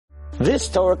This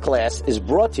Torah class is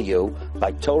brought to you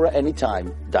by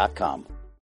TorahAnytime.com.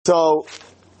 So,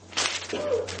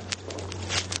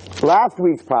 last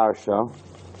week's parsha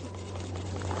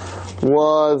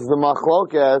was the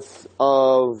machlokes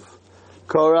of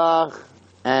Korach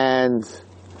and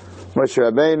Moshe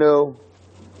Rabbeinu.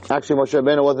 Actually, Moshe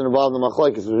Rabbeinu wasn't involved in the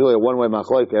machlokes. It was really a one-way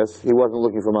machlokes. He wasn't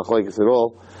looking for machlokes at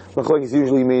all. Machlokes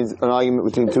usually means an argument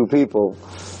between two people.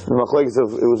 The machlokes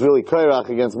it was really Korach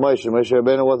against Moshe. Moshe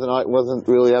Rabbeinu wasn't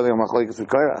really having a machlokes with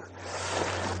Korach.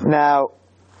 Now,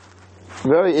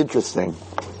 very interesting.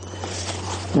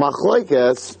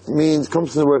 Machlokes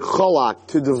comes from the word cholak,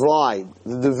 to divide,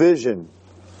 the division.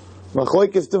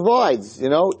 Machlokes divides,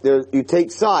 you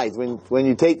take sides. When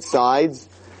you take sides,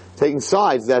 taking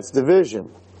sides, that's division.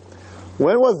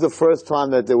 When was the first time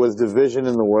that there was division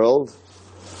in the world?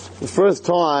 The first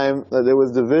time that there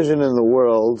was division in the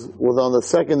world was on the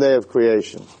second day of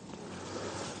creation.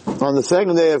 On the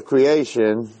second day of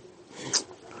creation,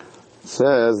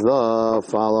 says the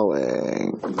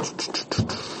following.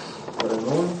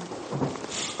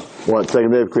 What,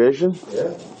 second day of creation?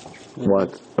 Yeah.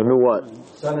 What? A new what?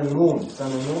 Sun and moon.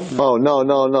 Oh, no.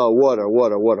 Water.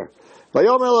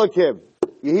 Vayom Elokim,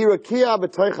 Yehi Rakia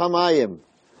b'toich hamayim,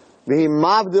 V'hi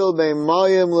mavdil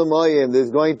b'mayim l'mayim. There's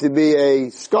going to be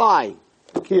a sky.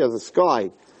 Rakia is a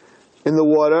sky in the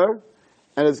water,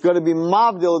 and it's going to be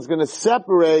mavdil, it's going to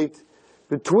separate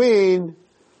between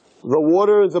the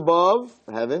waters above,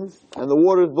 the heavens, and the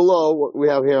waters below, what we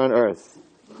have here on earth.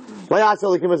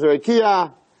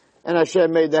 And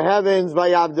Hashem made the heavens,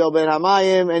 Vayavdil ben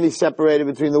hamayim, and He separated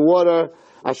between the water.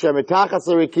 Hashem etachas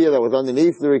l'rikia, that was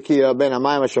underneath the rikia, ben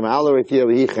hamayim, Hashem al l'rikia,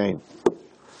 v'hichein.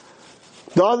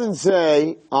 Doesn't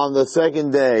say on the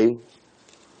second day,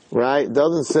 right?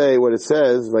 Doesn't say what it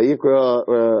says, Vayikra,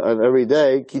 on every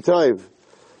day, kitayv.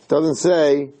 Doesn't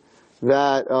say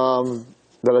that,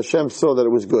 that Hashem saw that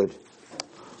it was good.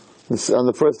 On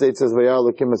the first day it says, Vayar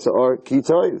l'kim esa'ar,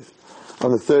 kitayv.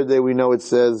 On the third day we know it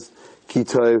says,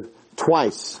 kitayv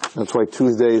twice. That's why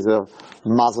Tuesday is a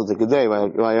mazel tek day.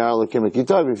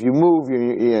 If you move,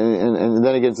 and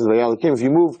then again it says if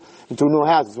you move into a new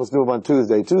house, you're supposed to move on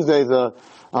Tuesday. Tuesday is a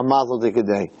mazel tek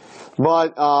day.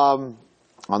 But on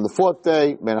the fourth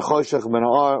day, ben choshech ben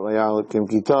ha'ar,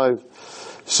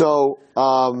 so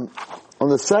on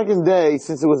the second day,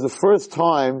 since it was the first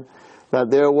time that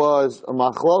there was a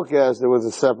machlokes, there was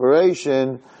a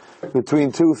separation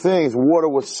between two things. Water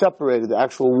was separated. The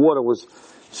actual water was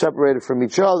separated from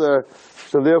each other.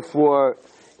 So therefore,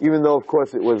 even though of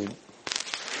course it was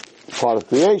part of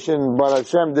creation, but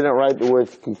Hashem didn't write the word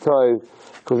kitayv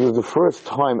because it was the first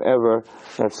time ever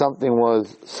that something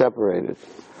was separated.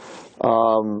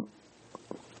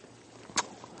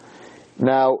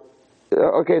 Now,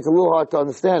 okay, it's a little hard to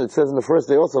understand. It says in the first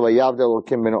day also, Vayavdil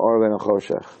Elokim ben ha'or ben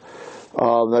ha'choshech.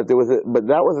 That there was but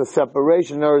that was a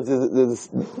separation. In other words,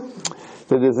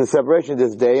 there's a separation.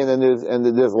 There's day, and then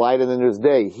there's light, and then there's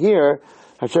day. Here,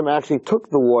 Hashem actually took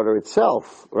the water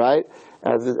itself, right?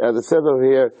 As it says over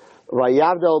here,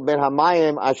 Vayavdil ben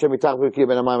hamayim Hashem itach b'rikia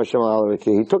ben hamayim Hashem al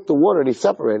rikia. He took the water and He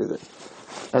separated it,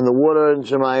 and the water in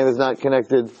Shemayim is not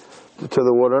connected to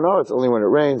the water in earth. It's only when it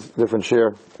rains. Different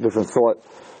share, different thought.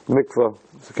 Mikvah,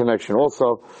 it's a connection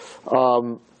also.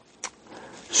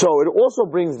 So it also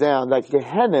brings down that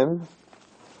Gehenim,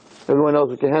 everyone knows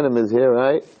what Gehenim is here,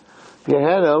 right?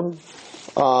 Gehenim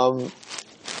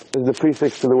is the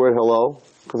prefix to the word hello,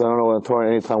 because I don't know in Torah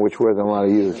anytime which words I'm allowed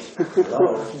to use.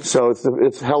 So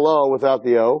it's hello without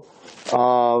the O,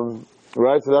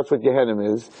 right? So that's what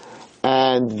Gehenim is.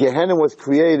 And Gehenim was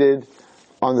created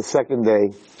on the second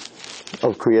day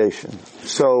of creation.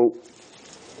 So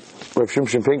Rav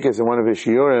Shimshon Pincus in one of his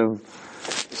shiurim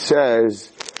says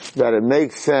that it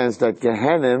makes sense that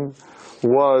Gehenim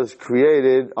was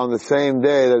created on the same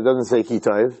day that it doesn't say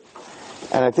kitayv.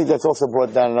 And I think that's also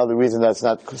brought down another reason that's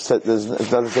not, it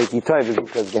doesn't say kitayv is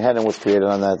because Gehenim was created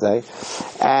on that day.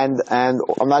 And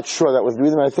I'm not sure that was the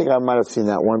reason, but I think I might have seen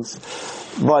that once.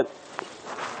 But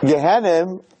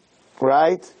Gehenim,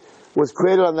 right, was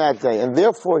created on that day. And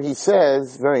therefore he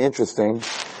says, very interesting,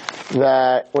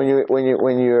 that when you're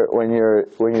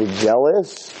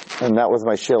jealous, and that was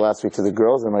my share last week to the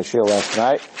girls and my share last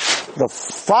night, the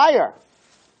fire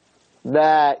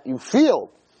that you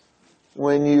feel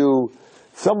when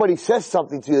somebody says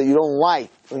something to you that you don't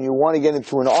like, when you want to get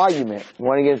into an argument, you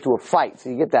want to get into a fight, so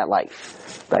you get that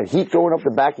heat going up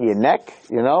the back of your neck,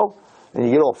 and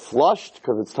you get all flushed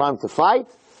because it's time to fight.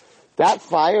 That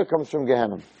fire comes from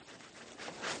Gehenim.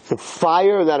 The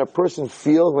fire that a person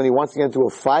feels when he wants to get into a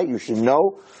fight, you should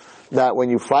know that when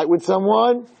you fight with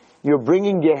someone, you're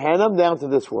bringing Gehenim down to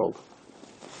this world.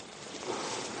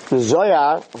 The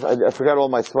Zohar, I forgot all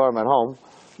my svarim at home,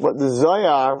 but the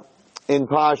Zohar in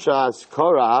Parshas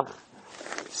Korach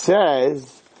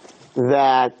says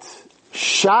that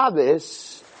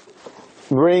Shabbos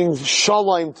brings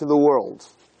shalom to the world.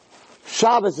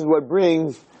 Shabbos is what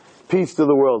brings peace to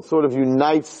the world, sort of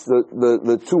unites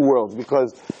the two worlds,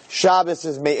 because Shabbos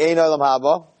is Me'ein Olam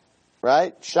Haba,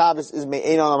 right? Shabbos is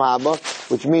Me'ein Olam Haba,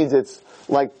 which means it's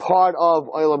like part of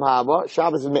Olam Haba.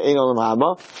 Shabbos is Me'ein Olam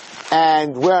Haba,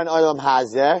 and we're an Olam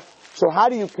Hazeh. So how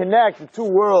do you connect the two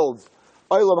worlds,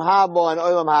 Olam Haba and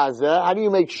Olam Hazeh? How do you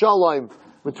make shalom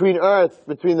between earth,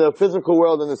 between the physical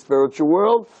world and the spiritual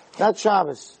world? That's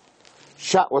Shabbos.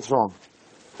 What's wrong?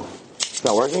 It's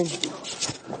not working?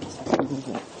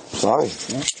 Sorry. 1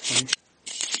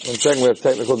 second, we have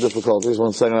technical difficulties.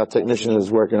 1 second, our technician is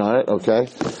working on it. Okay.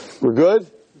 We're good?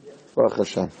 Baruch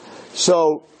Hashem.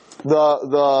 So,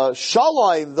 the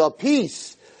shalom, the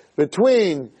peace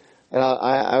between,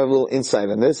 I have a little insight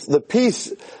on this, the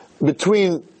peace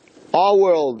between our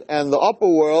world and the upper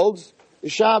worlds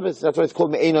is Shabbos. That's why it's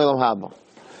called Me'ein Olam Haba.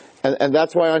 And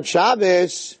that's why on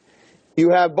Shabbos,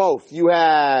 you have both. You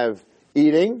have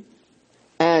eating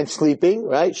and sleeping,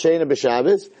 right? Sheina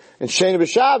b'Shabbos. And Sheina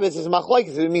b'Shabbos is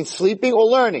machlokes. It means sleeping or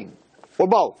learning. Or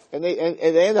both. And they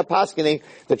end up paskening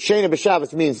that Sheina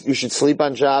b'Shabbos means you should sleep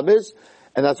on Shabbos.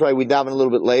 And that's why we daven a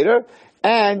little bit later.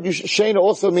 And Sheina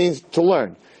also means to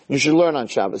learn. You should learn on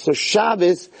Shabbos. So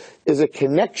Shabbos is a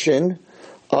connection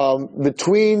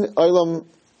between Olam,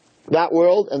 that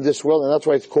world, and this world, and that's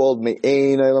why it's called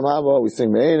Me'ein Olam Haba. We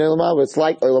sing Me'ein Olam Haba. It's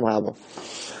like Olam Haba.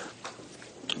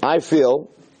 I feel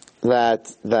that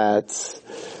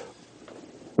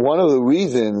one of the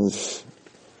reasons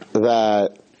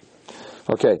that,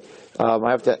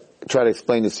 I have to try to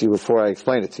explain this to you before I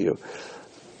explain it to you.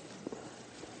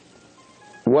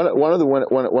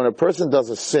 When a person does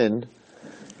a sin,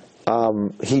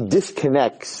 he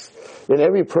disconnects. In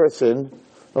every person,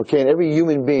 in every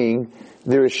human being,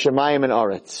 there is Shemayim and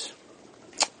Aretz.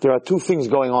 There are two things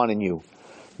going on in you.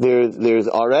 There's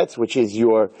Aretz, which is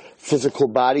your physical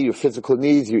body, your physical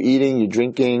needs. You're eating, you're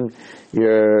drinking,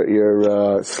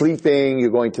 you're sleeping, you're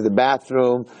going to the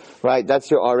bathroom, right? That's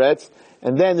your Aretz.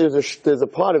 And then there's a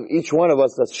part of each one of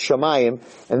us that's Shemayim,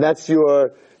 and that's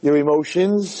your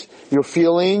emotions, your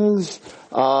feelings,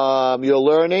 your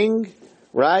learning,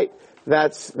 right?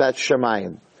 That's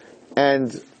Shemayim.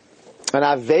 And an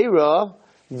Aveira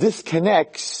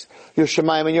disconnects your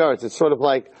Shemayim and your Aretz. It's sort of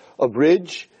like a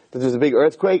bridge that there's a big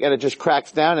earthquake and it just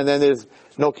cracks down and then there's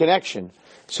no connection.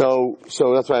 So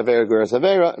that's why Aveira Geras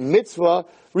Aveira. Mitzvah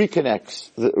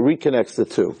reconnects the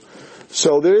two.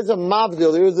 So there is a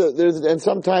mavdil, and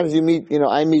sometimes you meet,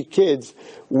 I meet kids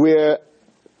where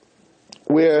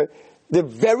they're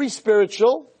very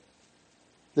spiritual,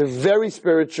 but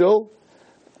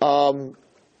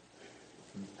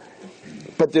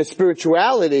their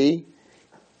spirituality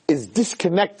is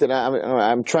disconnected.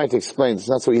 I'm trying to explain. It's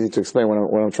not so easy to explain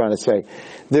what I'm trying to say.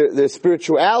 Their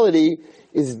spirituality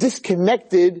is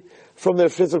disconnected from their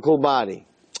physical body.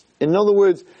 In other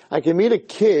words, I can meet a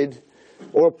kid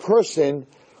or a person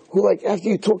who, after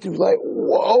you talk to him, like,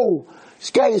 whoa, this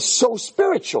guy is so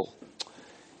spiritual.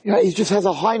 He just has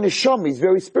a high neshama. He's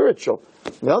very spiritual.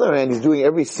 On the other hand, he's doing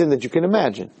every sin that you can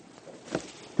imagine.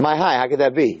 How could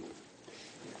that be?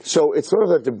 So it's sort of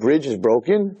like the bridge is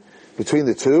broken between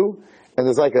the two, and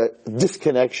there's like a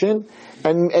disconnection,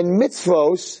 and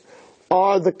mitzvos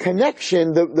are the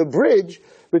connection, the bridge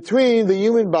between the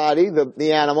human body,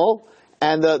 the animal,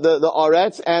 and the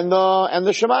aretz and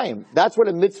the shemayim. That's what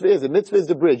a mitzvah is. A mitzvah is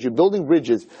the bridge. You're building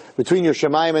bridges between your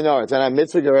shemayim and aretz. And a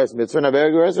mitzvah geres, mitzvah and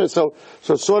aver geres. So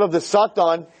sort of the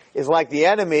Satan is like the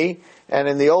enemy, and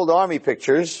in the old army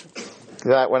pictures,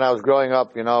 that when I was growing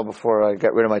up, before I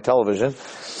got rid of my television.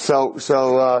 So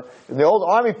in the old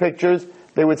army pictures,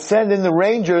 they would send in the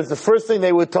Rangers. The first thing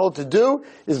they were told to do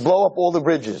is blow up all the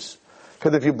bridges.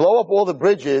 Because if you blow up all the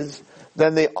bridges,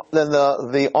 then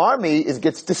the army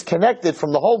gets disconnected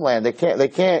from the homeland. They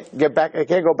can't get back. They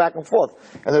can't go back and forth,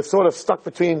 and they're sort of stuck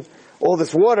between all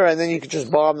this water. And then you could just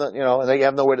bomb them, and they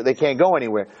have nowhere. They can't go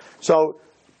anywhere. So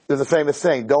there's a famous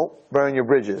saying: "Don't burn your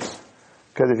bridges."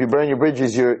 Because if you burn your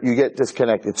bridges, you get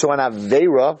disconnected. So an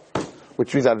Aveira,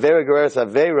 which means Aveira Geras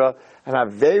Aveira, an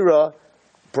Aveira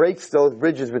breaks those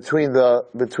bridges between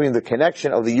the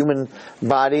connection of the human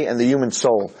body and the human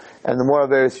soul. And the more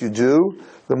Aveiras you do,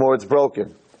 the more it's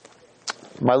broken.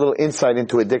 My little insight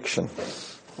into addiction.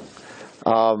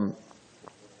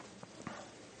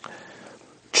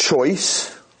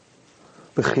 Choice,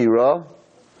 Bechira,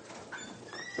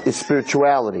 is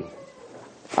spirituality.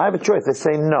 I have a choice. I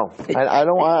say no. I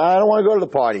don't want to go to the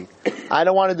party. I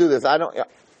don't want to do this.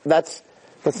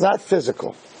 That's not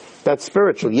physical. That's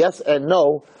spiritual. Yes and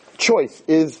no. Choice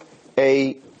is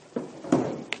a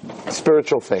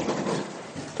spiritual thing.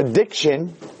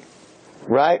 Addiction,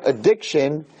 right?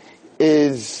 Addiction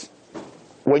is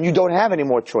when you don't have any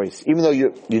more choice. Even though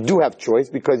you do have choice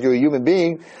because you're a human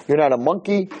being, you're not a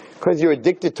monkey. Because you're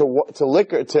addicted to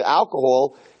liquor, to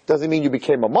alcohol, doesn't mean you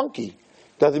became a monkey.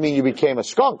 Doesn't mean you became a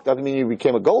skunk. Doesn't mean you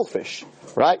became a goldfish,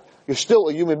 right? You're still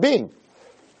a human being.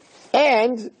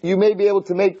 And you may be able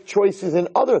to make choices in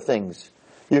other things.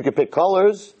 You can pick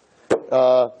colors, you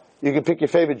can pick your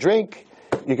favorite drink,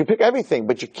 you can pick everything,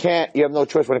 but you have no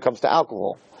choice when it comes to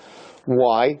alcohol.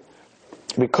 Why?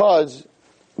 Because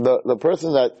the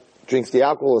person that drinks the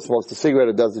alcohol or smokes the cigarette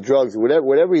or does the drugs,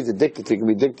 whatever he's addicted to, he can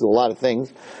be addicted to a lot of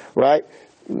things, right?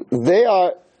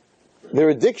 Their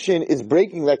addiction is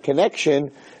breaking that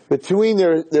connection between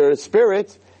their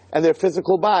spirit and their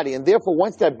physical body. And therefore,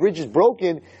 once that bridge is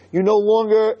broken, you no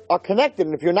longer are connected.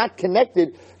 And if you're not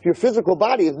connected, if your physical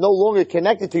body is no longer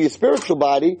connected to your spiritual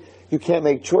body, you can't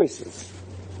make choices.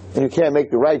 And you can't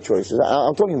make the right choices.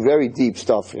 I'm talking very deep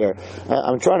stuff here.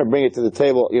 I'm trying to bring it to the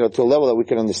table, to a level that we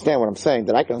can understand what I'm saying,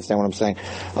 that I can understand what I'm saying.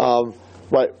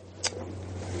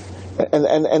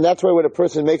 And that's why when a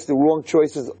person makes the wrong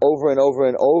choices over and over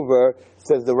and over,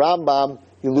 says the Rambam,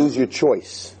 you lose your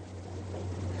choice.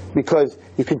 Because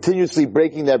you're continuously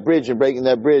breaking that bridge, and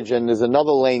there's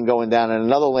another lane going down, and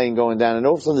another lane going down, and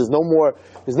all of a sudden there's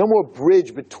no more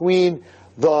bridge between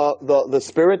the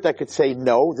spirit that could say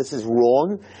no, this is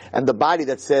wrong, and the body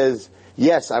that says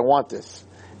yes, I want this.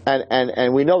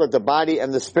 And we know that the body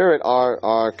and the spirit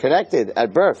are connected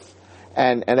at birth,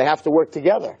 and they have to work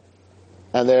together,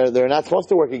 and they're not supposed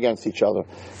to work against each other,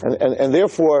 and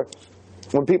therefore,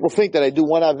 when people think that I do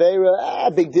one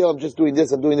Aveira, big deal, I'm just doing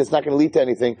this, not going to lead to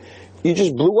anything, you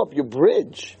just blew up your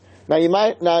bridge. Now you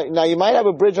might have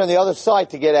a bridge on the other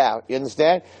side to get out, you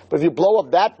understand? But if you blow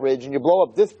up that bridge, and you blow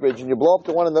up this bridge, and you blow up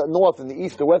the one in the north, and the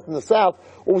east, the west, and the south,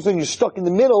 all of a sudden you're stuck in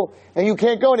the middle, and you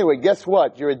can't go anywhere. Guess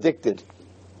what? You're addicted.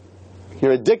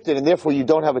 You're addicted, and therefore you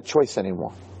don't have a choice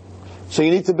anymore. So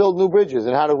you need to build new bridges.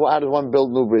 And how does one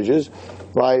build new bridges?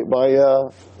 By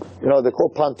they're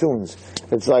called pontoons.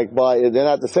 It's like they're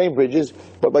not the same bridges,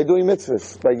 but by doing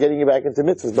mitzvahs, by getting you back into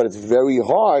mitzvahs. But it's very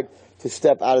hard to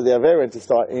step out of the Avera and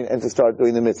to start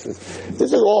doing the mitzvahs.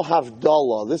 This is all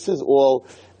Havdalah. This is all,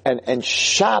 and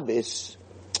Shabbos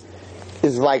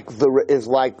is like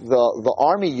the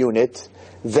army unit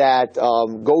that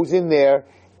goes in there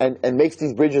and makes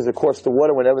these bridges across the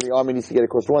water whenever the army needs to get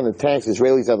across the water. The tanks,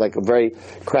 Israelis have like a very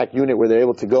crack unit where they're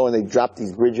able to go and they drop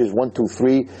these bridges, 1, 2,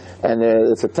 3, and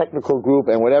it's a technical group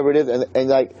and whatever it is, and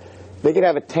like they can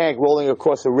have a tank rolling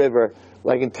across a river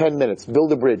like in 10 minutes,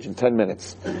 build a bridge in 10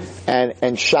 minutes.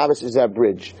 And Shabbos is that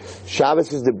bridge.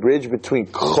 Shabbos is the bridge between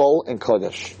Chol and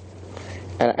Kodesh.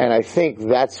 And I think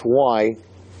that's why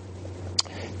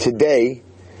today,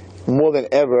 more than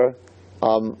ever,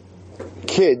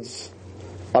 kids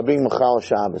are being Machal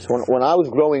Shabbos. When I was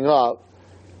growing up,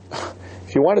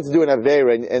 if you wanted to do an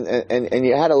Aveira and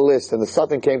you had a list and the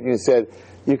Satan came to you and said,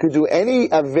 you could do any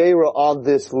Aveira on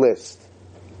this list,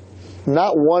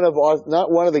 not one of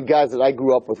the guys that I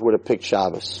grew up with would have picked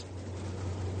Shabbos.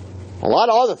 A lot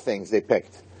of other things they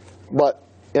picked. But,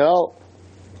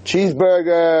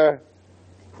 cheeseburger,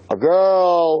 a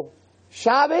girl,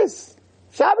 Shabbos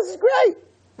is great.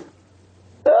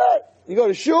 You go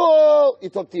to shul, you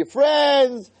talk to your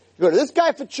friends, you go to this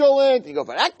guy for chillin', you go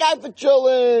for that guy for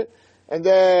chillin', and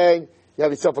then you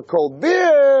have yourself a cold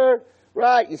beer,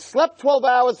 right? You slept 12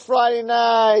 hours Friday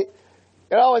night,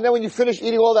 and then when you finish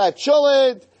eating all that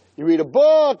chillin', you read a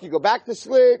book, you go back to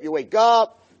sleep, you wake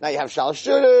up, now you have shalosh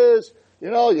shudas,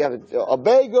 you have a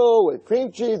bagel with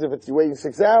cream cheese, if you're waiting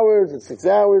 6 hours, it's 6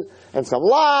 hours, and some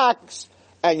lox,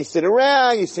 and you sit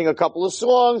around, you sing a couple of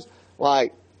songs,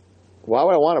 like, why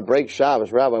would I want to break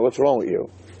Shabbos, Rabbi? What's wrong with you?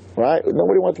 Right?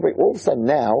 Nobody wants to break. All of a sudden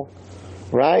now,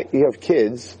 right, you have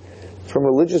kids from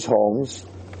religious homes,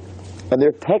 and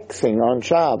they're texting on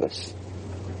Shabbos.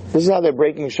 This is how they're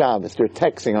breaking Shabbos. They're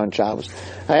texting on Shabbos.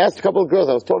 I asked a couple of girls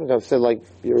I was talking to, I said, like,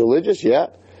 you're religious? Yeah.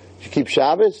 You keep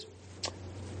Shabbos?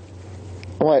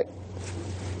 I'm like,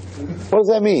 what does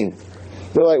that mean?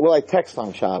 They're like, well, I text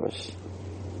on Shabbos.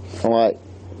 I'm like,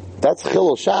 that's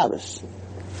Chilul Shabbos.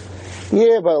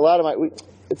 Yeah, but a lot of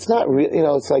it's not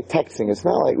real, it's like texting. It's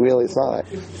not like really, it's not like.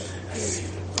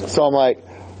 So I'm like,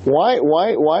 why,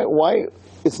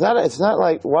 it's not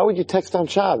like, why would you text on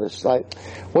Shabbos? Like,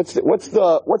 what's the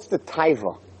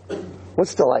taiva?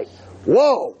 What's the like,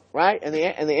 whoa, right? And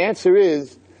the answer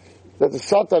is that the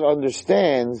Satan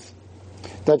understands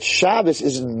that Shabbos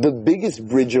is the biggest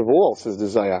bridge of all, says the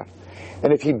Zohar.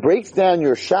 And if he breaks down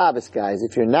your Shabbos, guys,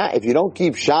 if you don't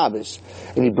keep Shabbos,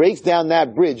 and he breaks down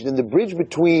that bridge, then the bridge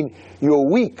between your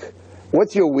week,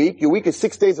 what's your week? Your week is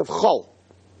 6 days of Chol,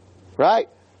 right?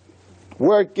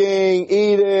 Working,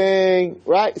 eating,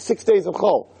 right? 6 days of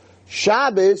Chol.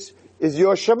 Shabbos is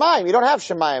your Shemayim. You don't have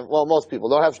Shemayim. Well, most people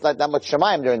don't have that much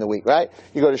Shemayim during the week, right?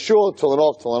 You go to shul, till and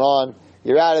off, till and on.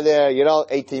 You're out of there,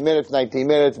 18 minutes, 19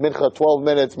 minutes, Mincha 12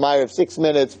 minutes, Ma'ariv 6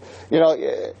 minutes. You're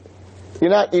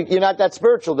not that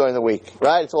spiritual during the week,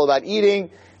 right? It's all about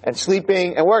eating and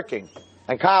sleeping and working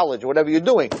and college or whatever you're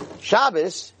doing.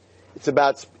 Shabbos, it's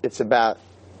about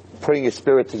putting your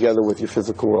spirit together with your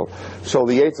physical world. So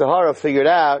the Yetzer Hara figured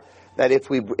out that if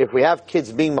we have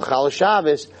kids being Machal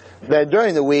Shabbos, then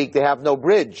during the week they have no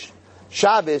bridge.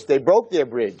 Shabbos, they broke their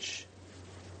bridge.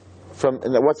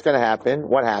 What's going to happen?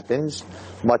 What happens?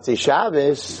 Motzei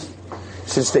Shabbos,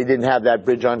 since they didn't have that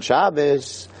bridge on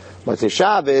Shabbos, Motzei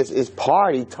Shabbos is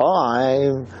party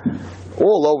time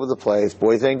all over the place.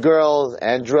 Boys and girls,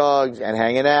 and drugs, and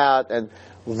hanging out, and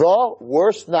the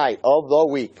worst night of the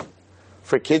week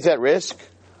for kids at risk,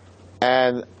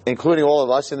 and including all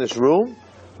of us in this room,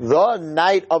 the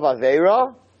night of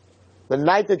Aveira, the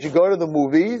night that you go to the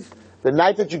movies, the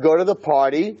night that you go to the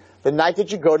party, the night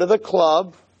that you go to the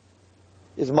club,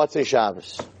 is Motzei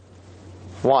Shabbos.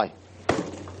 Why?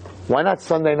 Why not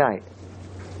Sunday night?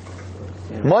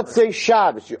 Motzei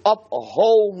Shabbos, you're up a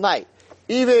whole night.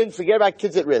 Even, forget about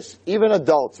kids at risk, even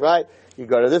adults, right? You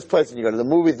go to this place, and you go to the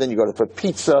movies, then you go for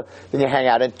pizza, then you hang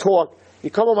out and talk. You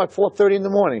come home at 4:30 in the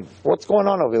morning. What's going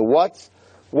on over here?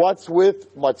 What's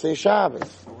with Motzei Shabbos?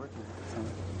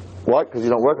 What? Because you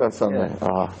don't work on Sunday.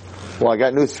 Yeah. Well, I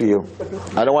got news for you.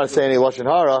 I don't want to say any Lashon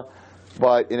Hara,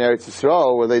 but in Eretz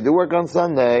Yisrael, where they do work on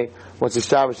Sunday, Motzei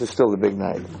Shabbos is still the big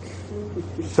night.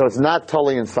 So it's not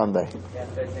Tully and Sunday.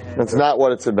 That's not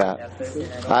what it's about.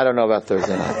 I don't know about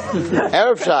Thursday night.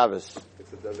 Erev Shabbos.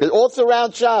 It all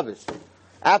surrounds Shabbos.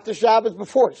 After Shabbos,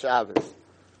 before Shabbos.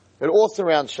 It all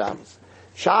surrounds Shabbos.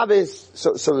 Shabbos,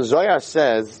 so the Zohar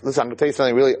says, listen, I'm going to tell you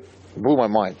something really blew my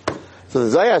mind. So the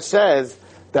Zohar says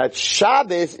that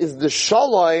Shabbos is the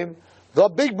Shalom, the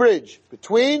big bridge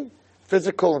between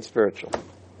physical and spiritual.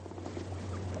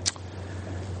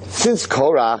 Since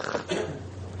Korach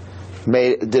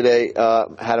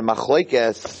had a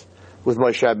machlokes with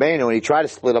Moshe Rabbeinu and he tried to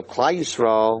split up Klal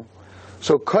Yisrael,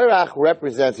 so Korach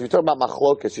represents, if you're talking about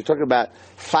machlokes, you're talking about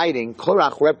fighting,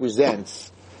 Korach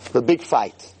represents the big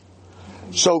fight.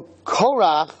 So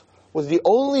Korach was the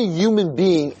only human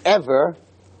being ever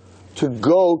to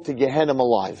go to Gehenna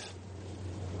alive.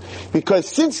 Because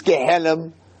since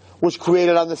Gehenna was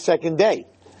created on the second day,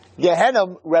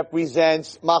 Gehenna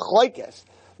represents machlokes.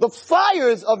 The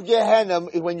fires of Gehenna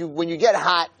is when you get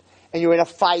hot and you're in a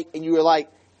fight and you're like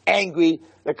angry,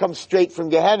 that comes straight from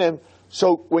Gehenna.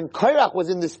 So when Korach was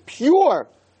in this pure,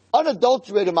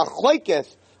 unadulterated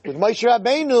machlokes with Moshe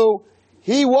Rabbeinu,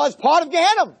 he was part of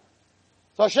Gehenna.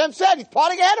 So Hashem said, he's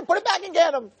part of Gehenna, put him back in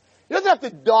Gehenna. He doesn't have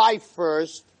to die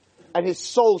first, and his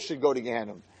soul should go to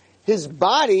Gehenna. His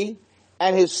body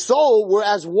and his soul were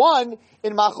as one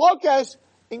in machlokes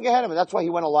in Gehenna. And that's why he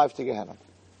went alive to Gehenna.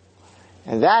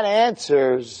 And that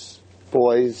answers,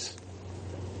 boys,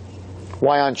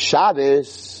 why on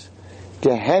Shabbos,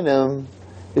 Gehenna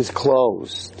is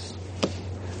closed.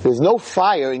 There's no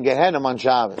fire in Gehenna on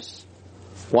Shabbos.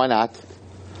 Why not?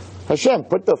 Hashem,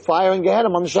 put the fire in Gehenna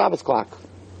on the Shabbos clock.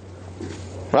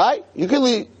 Right? You can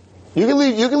leave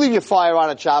your fire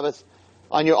on Shabbos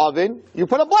on your oven. You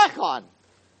put a black on.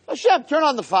 Hashem, turn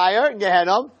on the fire in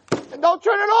Gehenna and don't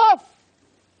turn it off.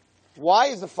 Why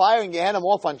is the fire in Gehenna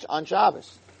off on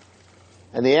Shabbos?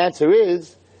 And the answer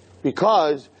is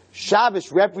because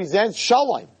Shabbos represents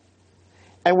Shalom.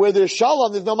 And where there's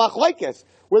Shalom, there's no machlokes.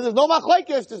 Where there's no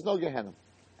machlokes, there's no Gehenna.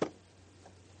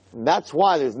 And that's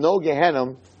why there's no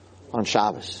Gehenna on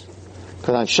Shabbos.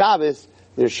 Because on Shabbos,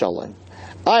 there's Shalom.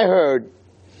 I heard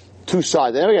two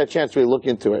sides. I never got a chance to really look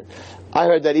into it. I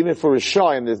heard that even for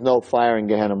Rishayim, there's no fire in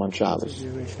Gehenna on Shabbos.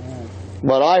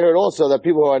 But I heard also that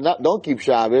people who don't keep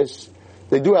Shabbos,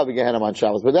 they do have a Gehenna on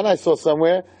Shabbos. But then I saw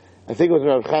somewhere, I think it was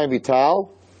Rav Chaim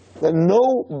Vital, that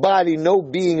nobody, no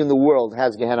being in the world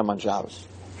has Gehenna on Shabbos.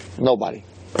 Nobody.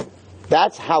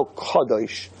 That's how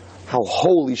kadosh, how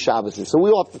holy Shabbos is. So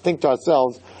we all have to think to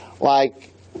ourselves,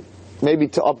 like, maybe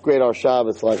to upgrade our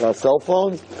Shabbos, like our cell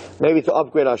phones, maybe to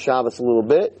upgrade our Shabbos a little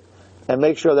bit, and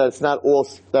make sure that it's not all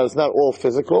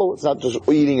physical. It's not just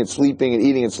eating and sleeping and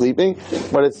eating and sleeping,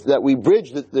 but it's that we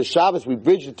bridge the Shabbos, we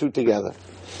bridge the two together.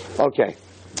 Okay.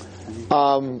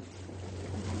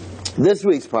 This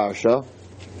week's parasha,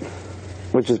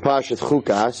 which is Parashat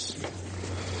Chukas.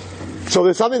 So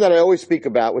there's something that I always speak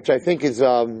about, which I think is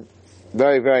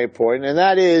very, very important, and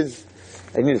that is,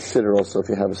 I need a sitter also if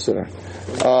you have a sitter.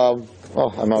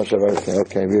 I'm not sure of everything.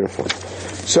 Okay, beautiful.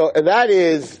 So that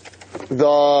is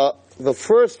the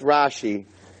first Rashi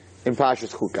in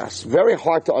Parshas Chukas. Very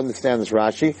hard to understand this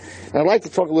Rashi, and I'd like to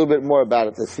talk a little bit more about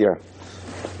it this year.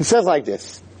 He says like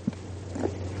this,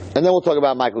 and then we'll talk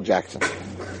about Michael Jackson.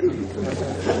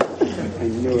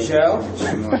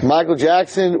 Michael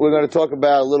Jackson, we're going to talk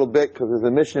about a little bit because there's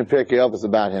a mission in Pirkei Avos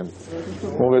about him.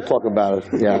 We're going to talk about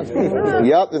it. Yeah.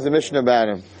 Yep, there's a mission about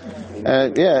him.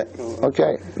 And yeah,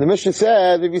 okay. The mission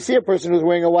says if you see a person who's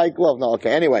wearing a white glove, no,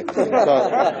 okay. Anyway,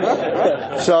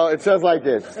 so it says like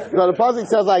this. So the pasuk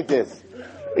says like this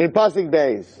in pasuk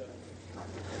Beis.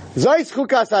 Zayis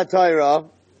chukas haTorah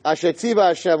asher tziva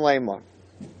Hashem leimor.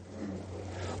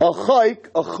 A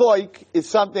choik is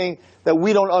something that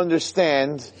we don't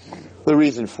understand the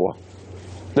reason for.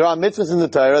 There are mitzvahs in the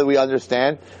Torah that we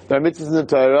understand. There are mitzvahs in the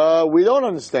Torah we don't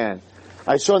understand.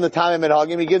 I saw in the Tamim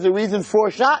Menhagim, he gives a reason for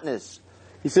shatnez.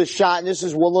 He says shatnez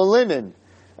is wool and linen.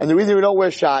 And the reason we don't wear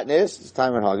shatnez, it's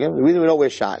Tamim Menhagim, the reason we don't wear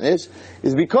shatnez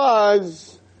is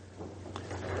because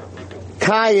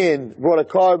Cain brought a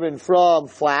carbon from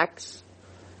flax.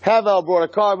 Hevel brought a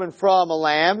carbon from a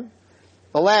lamb.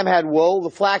 The lamb had wool, the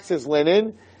flax is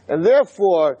linen, and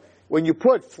therefore, when you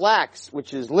put flax,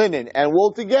 which is linen, and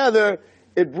wool together,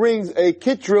 it brings a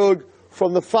kitrug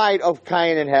from the fight of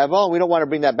Cain and Hevel, and we don't want to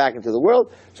bring that back into the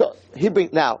world. So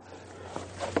now,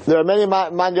 there are many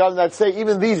Mandiyalim that say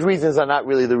even these reasons are not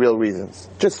really the real reasons.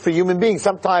 Just for human beings,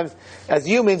 sometimes as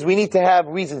humans we need to have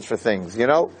reasons for things, you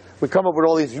know? We come up with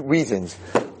all these reasons.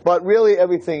 But really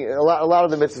everything, a lot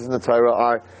of the mitzvahs in the Torah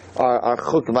are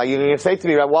chukim. Like you say to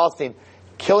me, Rabbi Wallstein,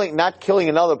 not killing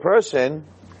another person,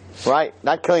 right?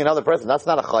 Not killing another person, that's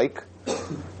not a chayk.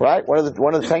 Right? One of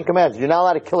the Ten Commandments. You're not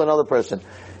allowed to kill another person.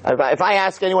 If I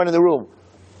ask anyone in the room,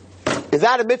 is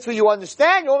that a mitzvah you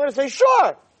understand? You're going to say, sure.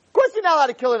 Of course you're not allowed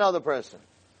to kill another person.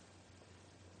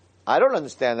 I don't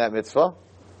understand that mitzvah.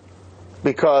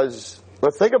 Because,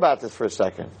 let's think about this for a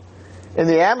second. In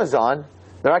the Amazon,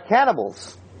 there are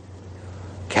cannibals.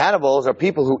 Cannibals are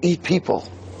people who eat people.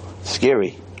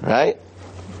 Scary, right?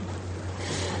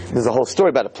 There's a whole story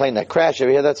about a plane that crashed.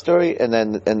 Ever hear that story? And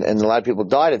then a lot of people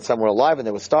died, and some were alive, and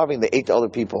they were starving. They ate other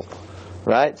people,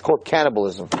 right? It's called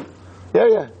cannibalism.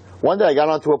 Yeah. One day I got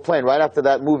onto a plane right after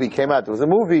that movie came out. There was a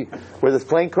movie where this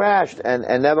plane crashed, and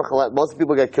most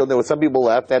people got killed. There were some people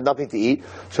left. They had nothing to eat,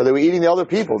 so they were eating the other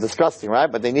people. Disgusting, right?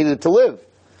 But they needed to live.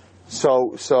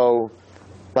 So,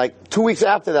 like 2 weeks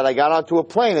after that, I got onto a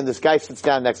plane, and this guy sits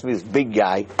down next to me, this big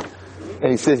guy,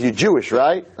 and he says, "You're Jewish,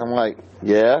 right?" I'm like,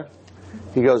 "Yeah."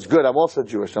 He goes, "Good, I'm also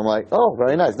Jewish." I'm like, "Oh,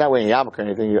 very nice." Not wearing a yarmulke or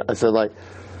anything. I said, like,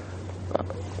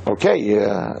 "Okay,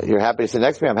 you're happy to sit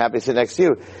next to me. I'm happy to sit next to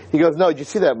you." He goes, "No, did you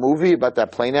see that movie about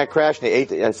that plane that crashed and they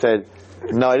ate it?" I said,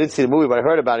 "No, I didn't see the movie, but I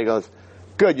heard about it." He goes,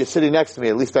 "Good, you're sitting next to me.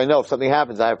 At least I know if something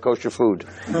happens, I have kosher food."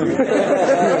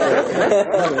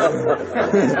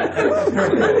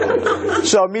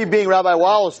 So me being Rabbi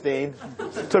Wallerstein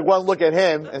took one look at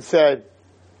him and said,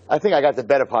 "I think I got the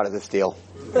better part of this deal."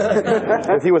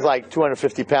 Because he was like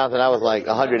 250 pounds and I was like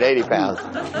 180 pounds.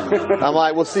 I'm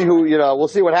like, we'll see we'll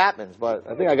see what happens, but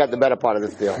I think I got the better part of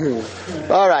this deal.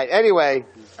 All right, anyway,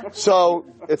 so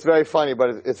it's very funny,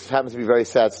 but it happens to be a very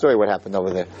sad story what happened over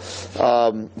there.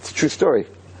 It's a true story.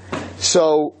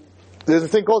 So there's a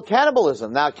thing called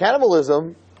cannibalism. Now,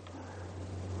 cannibalism,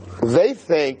 they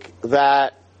think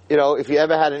that, if you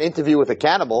ever had an interview with a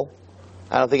cannibal,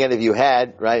 I don't think any of you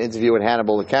had, right, interview with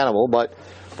Hannibal the cannibal, but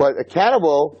a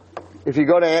cannibal, if you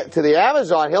go to the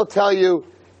Amazon, he'll tell you,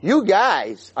 you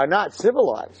guys are not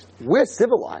civilized. We're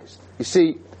civilized. You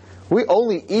see, we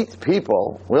only eat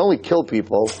people. We only kill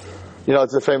people.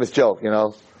 It's a famous joke,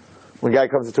 When a guy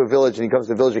comes into a village and he comes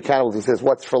to the village of cannibals, he says,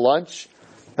 "What's for lunch?"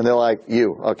 And they're like,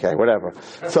 "You." Okay, whatever.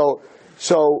 So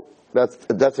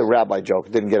that's a rabbi joke.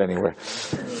 It didn't get anywhere.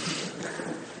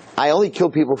 I only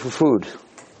kill people for food.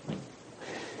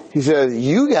 He says,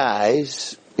 you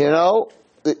guys,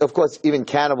 of course, even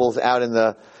cannibals out in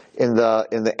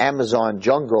the Amazon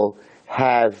jungle they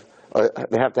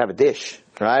have to have a dish,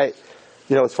 right?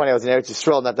 It's funny. I was in Eretz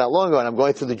Yisrael not that long ago, and I'm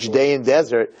going through the Judean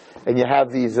desert, and you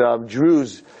have these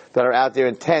Druze that are out there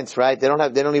in tents, right? They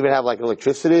don't even have like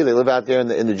electricity. They live out there in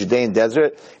the Judean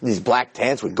desert in these black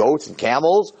tents with goats and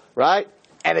camels, right?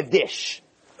 And a dish,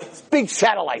 big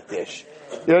satellite dish.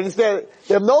 You understand?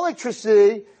 They have no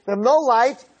electricity. They have no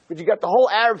light. But you got the whole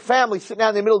Arab family sitting out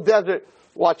in the middle of the desert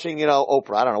watching,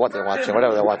 Oprah. I don't know what they're watching,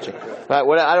 whatever they're watching. Right?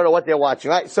 I don't know what they're watching,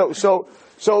 right? So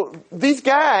these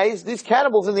guys, these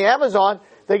cannibals in the Amazon,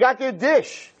 they got their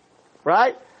dish,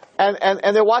 right?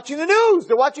 And they're watching the news.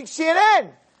 They're watching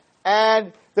CNN.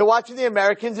 And they're watching the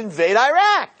Americans invade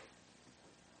Iraq.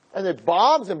 And there's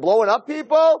bombs and blowing up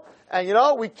people. And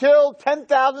we killed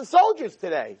 10,000 soldiers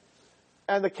today.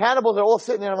 And the cannibals are all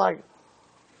sitting there and I'm like,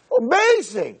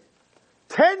 amazing!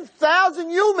 10,000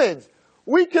 humans!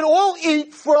 We can all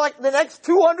eat for like the next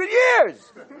 200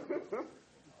 years!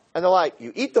 And they're like,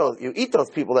 you eat those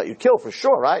people that you kill for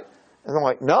sure, right? And I'm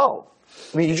like, no.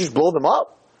 I mean, you just blow them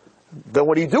up. Then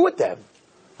what do you do with them?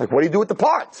 Like, what do you do with the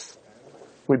parts?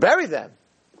 We bury them.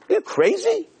 Are you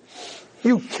crazy?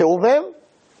 You kill them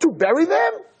to bury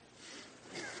them?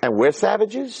 And we're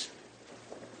savages?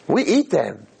 We eat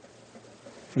them.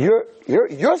 You're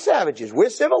savages. We're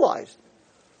civilized.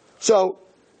 So,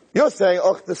 you're saying,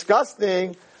 oh,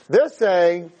 disgusting. They're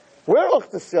saying, we're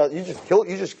disgusting.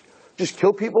 You just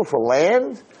kill people for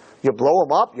land? You blow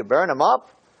them up? You burn them up?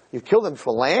 You kill them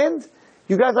for land?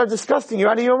 You guys are disgusting. You're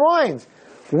out of your minds.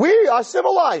 We are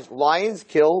civilized. Lions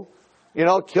kill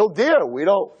deer. We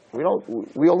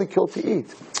only kill to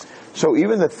eat. So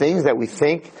even the things that we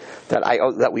think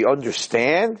that we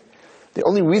understand, the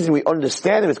only reason we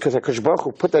understand it is because HaKadosh Baruch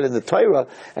Hu put that in the Torah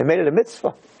and made it a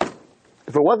mitzvah.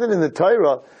 If it wasn't in the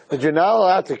Torah that you're not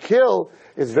allowed to kill,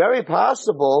 it's very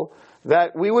possible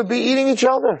that we would be eating each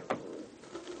other.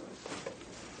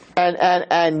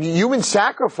 And human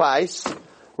sacrifice,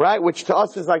 right, which to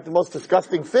us is like the most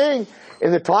disgusting thing,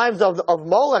 in the times of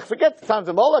Molech, forget the times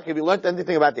of Molech, if you learned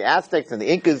anything about the Aztecs and the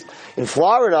Incas in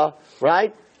Florida,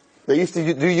 right, they used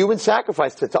to do human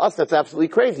sacrifice. To us, that's absolutely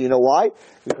crazy. You know why?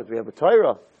 Because we have a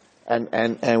Torah,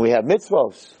 and we have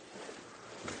mitzvos.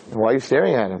 And why are you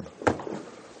staring at him?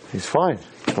 He's fine.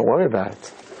 Don't worry about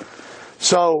it.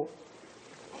 So,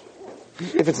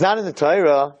 if it's not in the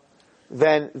Torah,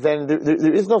 then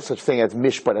there is no such thing as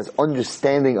mishpat, as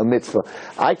understanding a mitzvah.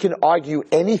 I can argue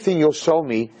anything you'll show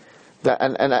me,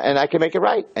 and I can make it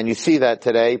right. And you see that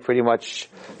today, pretty much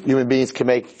human beings can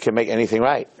make anything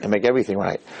right and make everything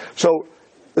right. So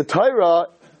the Torah,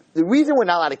 the reason we're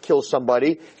not allowed to kill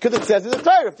somebody, because it says in the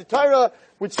Torah. If the Torah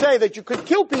would say that you could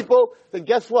kill people, then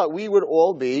guess what? We would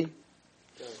all be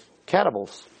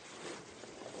cannibals,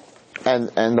 and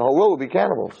the whole world would be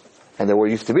cannibals. And there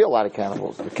used to be a lot of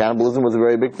cannibals. Cannibalism was a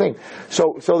very big thing.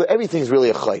 So everything's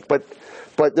really a chayk. But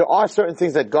there are certain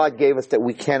things that God gave us that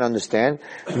we can't understand.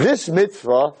 This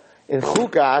mitzvah in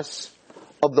Chukas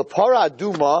of the Parah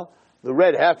Aduma, the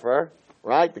red heifer,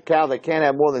 right? The cow that can't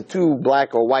have more than 2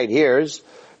 black or white hairs.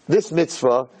 This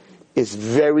mitzvah is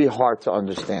very hard to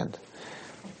understand.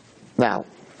 Now,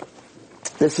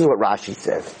 this is what Rashi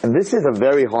says. And this is a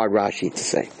very hard Rashi to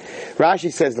say.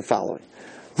 Rashi says the following.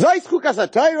 Zayis Chukas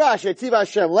HaTorah, Shetiv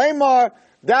Hashem Lemar,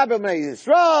 Daber Bnei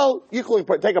Yisrael, you can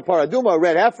take a paraduma, a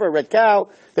red heifer, a red cow,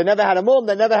 they never had a mum,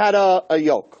 they never had a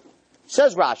yoke.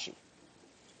 Says Rashi.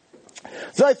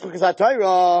 Zayis Chukas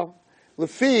HaTorah,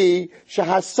 Lefi,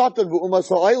 Shahas Satan V'umas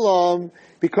Ha'olam,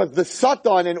 because the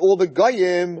Satan and all the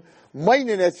Goyim,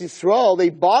 Meinin Es Yisrael, they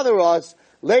bother us,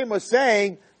 Lemar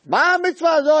saying, Ma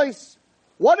mitzvah zois.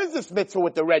 What is this mitzvah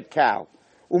with the red cow?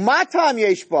 Umatam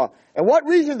yeshba. And what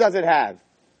reason does it have?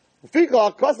 Says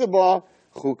Hashem,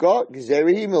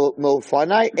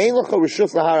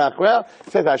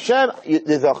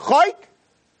 there's a chayk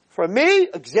for me,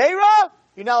 a gzeira.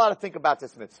 You're not allowed to think about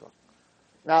this mitzvah.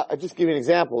 Now, I'll just give you an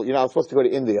example. I was supposed to go to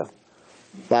India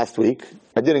last week.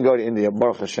 I didn't go to India,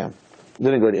 Baruch Hashem.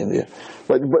 Didn't go to India.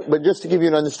 But just to give you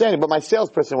an understanding, but my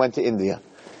salesperson went to India.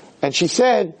 And she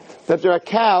said that there are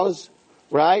cows,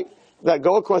 right, that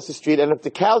go across the street, and if the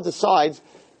cow decides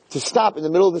to stop in the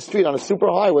middle of the street on a super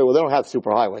highway, well, they don't have super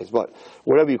highways, but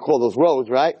whatever you call those roads,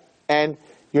 right? And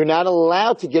you're not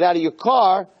allowed to get out of your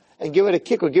car and give it a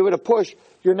kick or give it a push.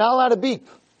 You're not allowed to beep.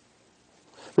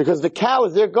 Because the cow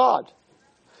is their God.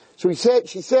 So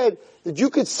she said that you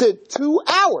could sit 2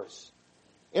 hours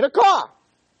in a car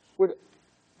with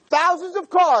thousands of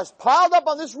cars piled up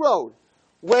on this road,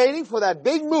 waiting for that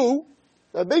big moo,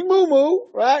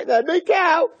 right? That big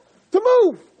cow to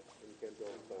move.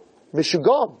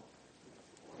 Mishugam.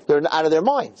 They're out of their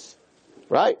minds.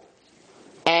 Right?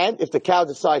 And if the cow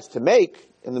decides to make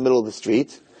in the middle of the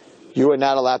street, you are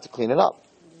not allowed to clean it up.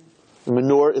 The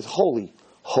manure is holy.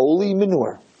 Holy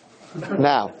manure.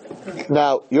 Now,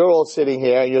 you're all sitting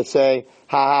here and you're saying,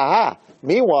 ha ha ha.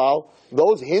 Meanwhile,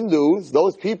 those Hindus,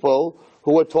 those people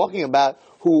who are talking about,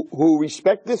 who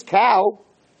respect this cow,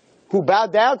 who bow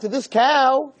down to this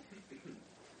cow,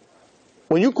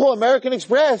 when you call American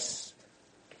Express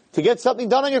to get something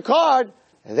done on your card,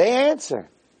 they answer.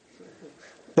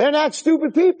 They're not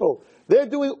stupid people. They're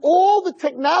doing all the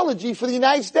technology for the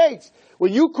United States.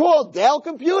 When you call Dell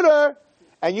Computer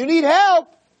and you need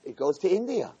help, it goes to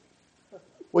India.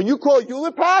 When you call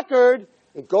Hewlett Packard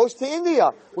It goes to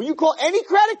India. When you call any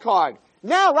credit card,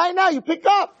 now, right now, you pick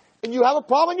up and you have a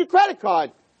problem on your credit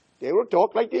card, they will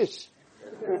talk like this.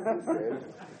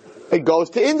 It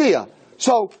goes to India.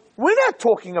 So, we're not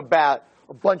talking about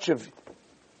a bunch of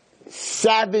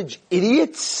savage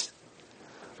idiots.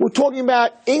 We're talking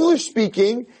about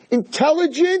English-speaking,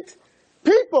 intelligent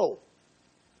people.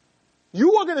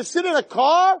 You are going to sit in a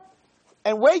car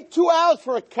and wait 2 hours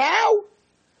for a cow?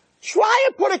 Try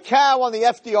and put a cow on the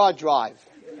FDR drive.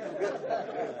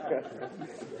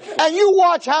 And you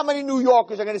watch how many New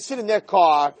Yorkers are going to sit in their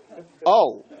car.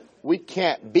 Oh, we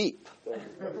can't beep.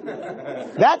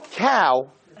 That cow,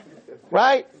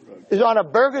 right, is on a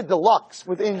Burger Deluxe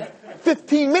within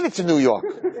 15 minutes in New York.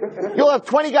 You'll have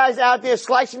 20 guys out there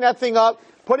slicing that thing up,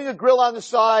 putting a grill on the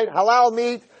side, halal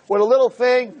meat, with a little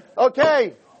thing.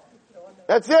 Okay,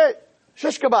 that's it.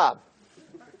 Shish kebab.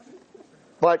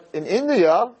 But in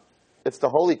India, it's the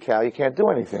holy cow. You can't do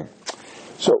anything.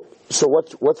 So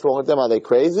what's wrong with them? Are they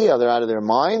crazy? Are they out of their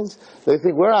minds? They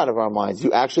think we're out of our minds.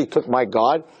 You actually took my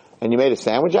God and you made a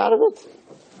sandwich out of it?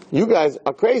 You guys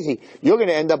are crazy. You're going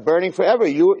to end up burning forever.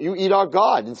 You eat our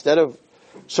God instead of...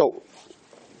 So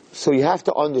you have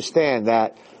to understand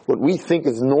that what we think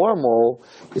is normal,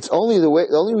 the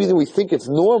only reason we think it's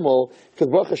normal, because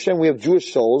Baruch Hashem, we have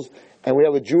Jewish souls, and we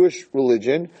have a Jewish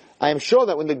religion. I am sure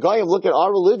that when the Goyim look at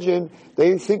our religion,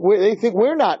 they think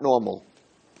we're not normal.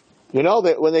 You know,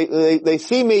 that when they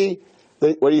see me,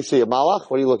 what do you see? A malach?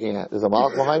 What are you looking at? There's a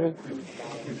malach behind me?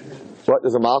 What?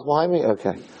 There's a malach behind me?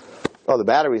 Okay. Oh, the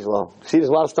battery's low. See, there's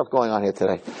a lot of stuff going on here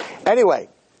today. Anyway,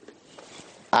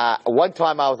 one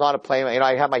time I was on a plane,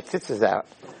 I had my tzitzis out.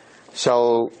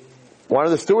 So, one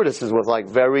of the stewardesses was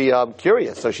very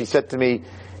curious. So she said to me,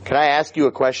 "Can I ask you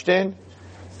a question?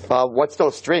 What's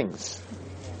those strings?"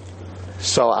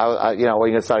 So we're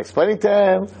going to start explaining to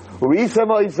him. Right,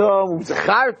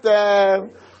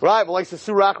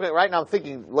 but right now I'm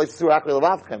thinking,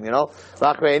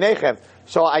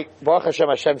 So Baruch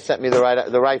Hashem sent me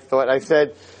the right thought. I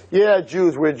said, yeah,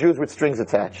 we're Jews with strings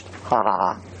attached. Ha ha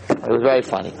ha. It was very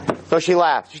funny. So she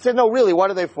laughed. She said, no, really, what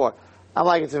are they for? I'm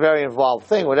like, it's a very involved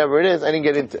thing, whatever it is.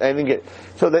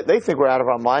 So they think we're out of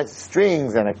our minds.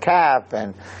 Strings and a cap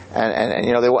and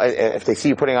if they see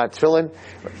you putting on tefillin,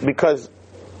 because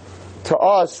to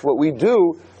us, what we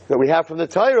do, that we have from the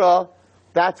Torah,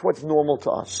 that's what's normal to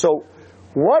us. So,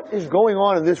 what is going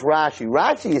on in this Rashi?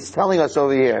 Rashi is telling us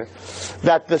over here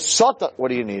that the Satan,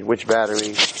 what do you need? Which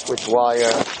battery? Which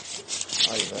wire?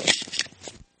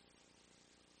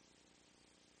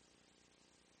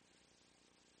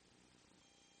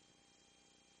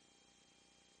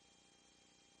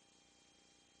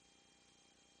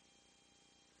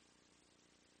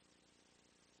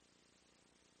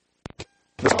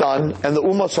 Done, and the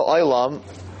Ummah Ha'olam,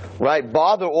 right,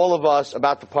 bother all of us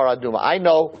about the Paraduma. I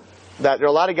know that there are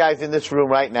a lot of guys in this room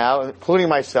right now, including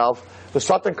myself. The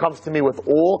Satan comes to me with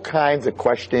all kinds of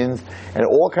questions and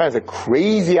all kinds of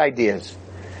crazy ideas.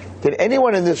 Did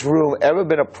anyone in this room ever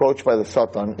been approached by the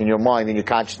Satan in your mind, in your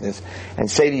consciousness, and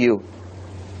say to you,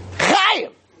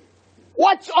 Chaim,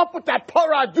 what's up with that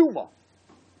Paraduma?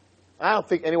 I don't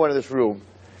think anyone in this room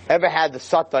ever had the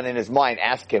Satan in his mind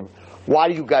ask him, why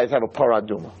do you guys have a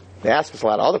Paraduma? They ask us a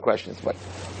lot of other questions, but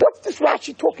what's this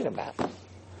Rashi talking about?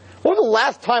 When was the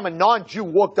last time a non-Jew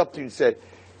walked up to you and said,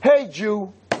 hey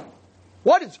Jew,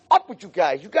 what is up with you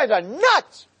guys? You guys are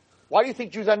nuts! Why do you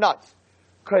think Jews are nuts?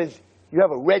 Because you have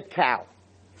a red cow.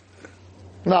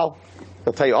 No.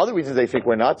 They'll tell you other reasons they think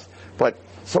we're nuts, but,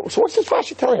 so what's this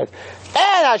Rashi telling us?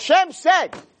 And Hashem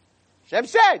said,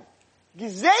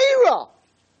 Gzeira.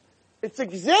 It's a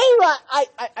Gzeira.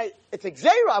 It's a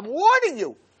Gzeira. I'm warning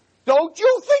you. Don't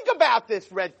you think about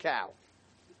this red cow.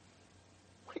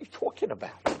 What are you talking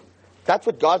about? That's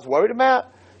what God's worried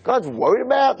about? God's worried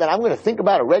about that I'm going to think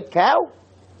about a red cow?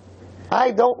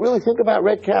 I don't really think about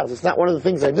red cows. It's not one of the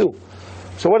things I do.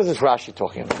 So what is this Rashi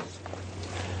talking about?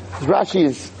 This Rashi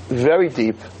is very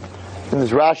deep, and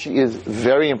this Rashi is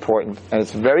very important, and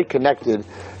it's very connected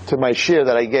to my shir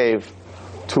that I gave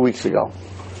 2 weeks ago.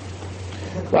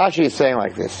 Rashi is saying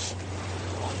like this: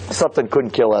 something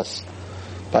couldn't kill us.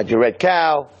 About your red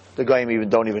cow, the Goyim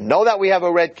don't even know that we have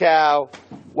a red cow.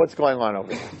 What's going on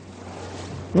over here?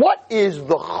 What is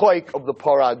the choik of the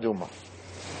Paraduma?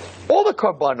 All the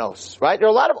karbanos, right? There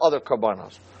are a lot of other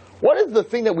karbanos. What is the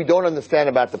thing that we don't understand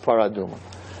about the Paraduma?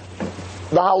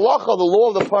 The halacha, the law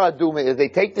of the Paraduma is they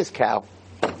take this cow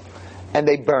and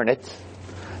they burn it,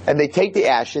 and they take the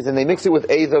ashes and they mix it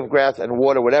with azov grass and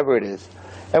water, whatever it is.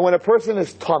 And when a person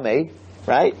is tameh,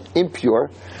 right,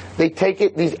 impure, they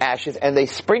take these ashes and they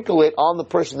sprinkle it on the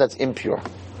person that's impure.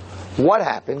 What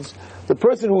happens? The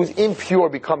person who is impure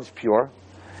becomes pure,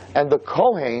 And the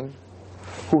Kohen,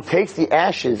 who takes the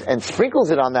ashes and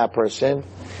sprinkles it on that person,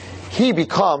 he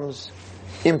becomes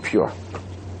impure.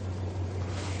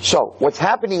 So, what's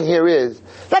happening here is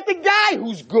that the guy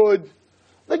who's good,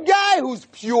 the guy who's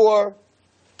pure,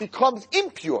 becomes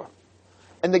impure.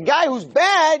 And the guy who's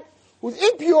bad, who's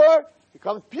impure,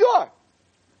 becomes pure.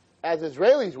 As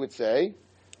Israelis would say,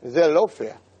 zeh lo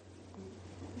fair.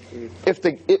 It's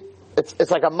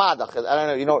like a madach.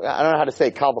 I don't know how to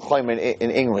say kal v'chomer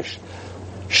in English.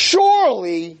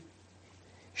 Surely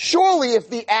if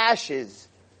the ashes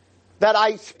that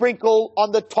I sprinkle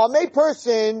on the tamei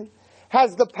person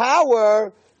has the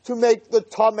power to make the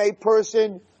tamei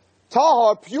person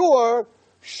tahar, pure,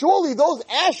 surely those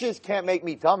ashes can't make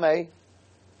me tamei.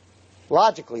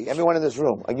 Logically, everyone in this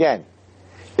room, again,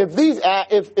 if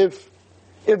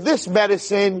this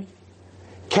medicine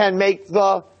can make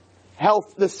the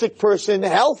sick person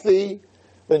healthy,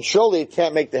 then surely it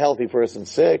can't make the healthy person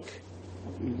sick.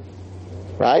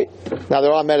 Right? Now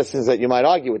there are medicines that you might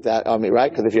argue with that, right?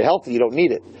 Because if you're healthy, you don't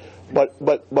need it. But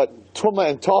Tumah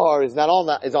and Tahar is on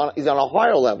a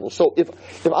higher level. So if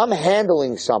I'm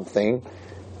handling something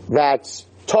that's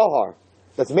Tahar,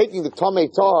 that's making the Tamei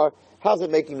Tahar, how's it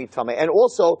making me Tamei? And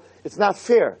also, it's not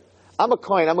fair. I'm a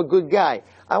Kohen, I'm a good guy.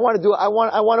 I want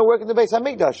to work in the Beis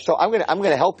HaMikdash. So I'm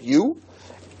gonna help you.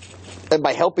 And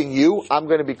by helping you, I'm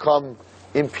going to become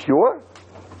impure?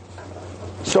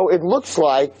 So it looks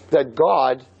like that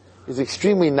God is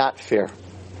extremely not fair.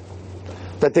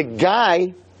 That the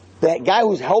guy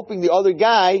who's helping the other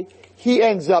guy, he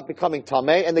ends up becoming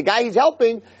tamei, and the guy he's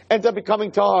helping ends up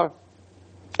becoming tahar.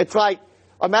 It's like,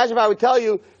 imagine if I would tell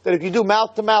you that if you do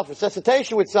mouth-to-mouth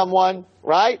resuscitation with someone,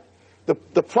 right?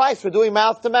 The price for doing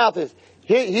mouth-to-mouth is,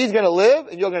 he's going to live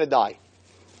and you're going to die.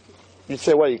 You'd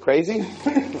say, what, are you crazy?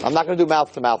 I'm not going to do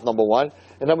mouth-to-mouth, number one.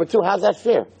 And number two, how's that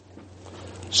fair?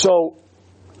 So,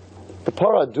 the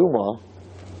Parah Adumah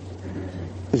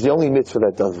is the only mitzvah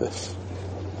that does this.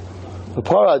 The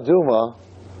Parah Adumah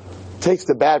takes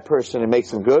the bad person and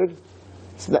makes him good.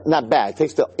 It's not bad. It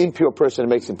takes the impure person and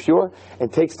makes him pure,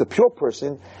 and takes the pure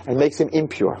person and makes him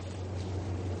impure.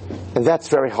 And that's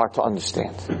very hard to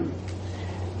understand.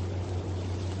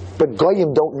 But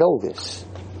Goyim don't know this.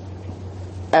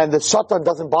 And the Satan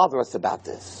doesn't bother us about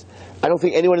this. I don't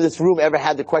think anyone in this room ever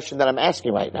had the question that I'm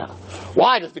asking right now.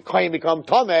 Why does the Kohen become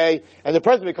Tamei and the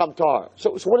person become Tahar?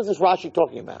 So what is this Rashi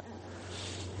talking about?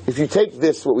 If you take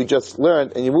this, what we just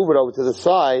learned, and you move it over to the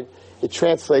side, it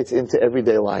translates into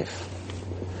everyday life.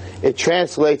 It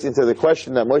translates into the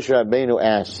question that Moshe Rabbeinu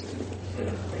asked.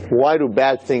 Why do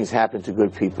bad things happen to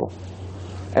good people?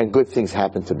 And good things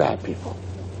happen to bad people?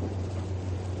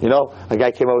 You know, a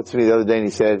guy came over to me the other day and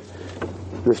he said,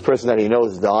 this person that he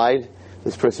knows died.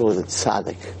 This person was a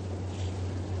tzaddik.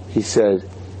 He said,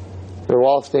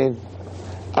 Wallstein,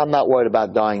 I'm not worried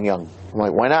about dying young. I'm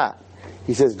like, why not?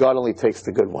 He says, God only takes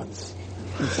the good ones.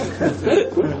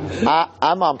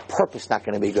 I'm on purpose not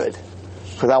going to be good,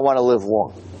 because I want to live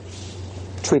long.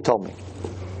 That's what he told me.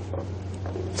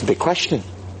 It's a big question.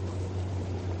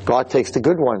 God takes the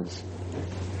good ones.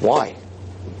 Why?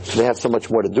 They have so much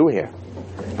more to do here.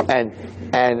 And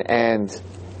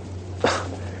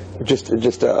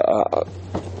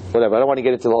whatever. I don't want to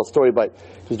get into the whole story, but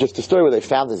it was just a story where they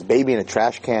found this baby in a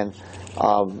trash can.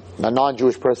 A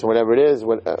non-Jewish person, whatever it is,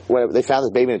 whatever, they found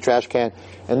this baby in a trash can,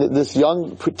 and this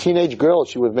young teenage girl,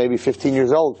 she was maybe 15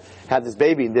 years old, had this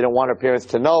baby and didn't want her parents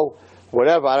to know.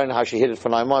 Whatever, I don't know how she hid it for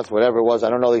 9 months, whatever it was, I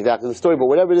don't know exactly the story, but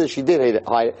whatever it is, she did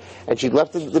hide it, and she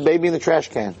left the baby in the trash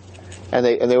can, and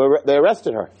they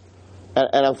arrested her,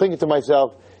 and I'm thinking to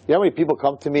myself, you know how many people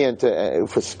come to me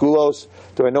for skulos?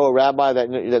 Do I know a rabbi that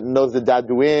knows the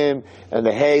daduim and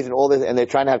the hays and all this, and they're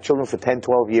trying to have children for 10,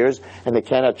 12 years, and they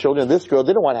can't have children? This girl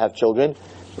didn't want to have children,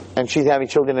 and she's having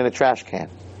children in a trash can.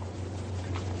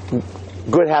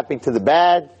 Good happening to the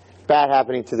bad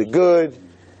happening to the good.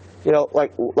 You know,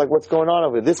 like what's going on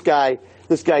over here? This guy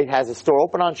has a store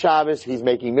open on Shabbos, he's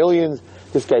making millions.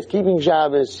 This guy's keeping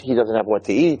Shabbos, he doesn't have what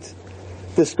to eat.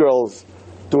 This girl's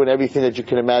doing everything that you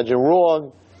can imagine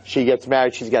wrong. She gets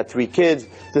married, she's got 3 kids.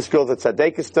 This girl's a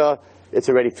tzadekista. It's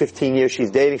already 15 years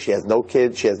she's dating, she has no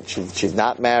kids, she's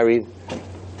not married.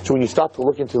 So when you start to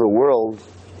look into the world,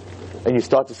 and you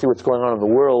start to see what's going on in the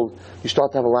world, you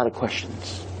start to have a lot of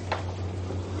questions.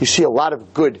 You see a lot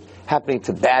of good happening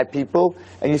to bad people,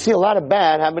 and you see a lot of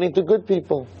bad happening to good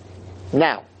people.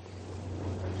 Now,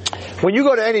 when you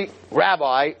go to any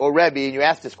rabbi or rebbe and you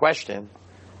ask this question,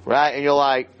 right, and you're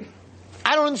like,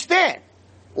 I don't understand.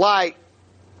 Like,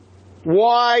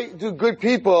 why do good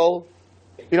people,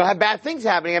 have bad things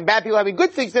happening and bad people having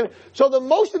good things? So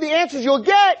most of the answers you'll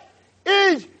get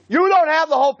is, you don't have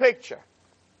the whole picture.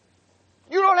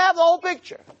 You don't have the whole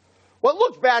picture. What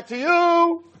looks bad to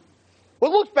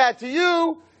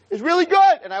you is really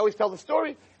good. And I always tell the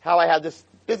story how I had this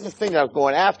business thing that I was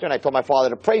going after, and I told my father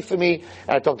to pray for me, and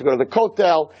I told him to go to the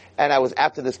Kotel, and I was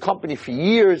after this company for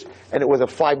years, and it was a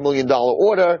 $5 million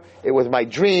order. It was my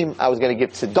dream. I was going to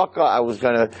give tzedakah. I was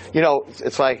going to,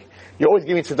 it's like, you're always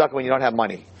giving tzedakah when you don't have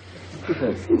money.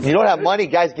 You don't have money,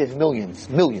 guys give millions.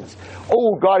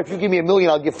 Oh God, if you give me $1 million,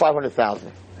 I'll give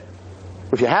 500,000.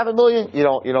 If you have $1 million, you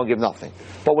don't give nothing.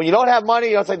 But when you don't have money,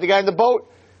 it's like the guy in the boat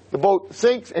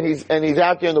sinks and he's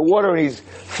out there in the water and he's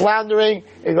floundering.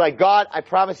 And he's like, God, I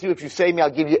promise you, if you save me,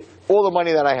 I'll give you all the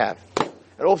money that I have.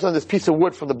 And all of a sudden, this piece of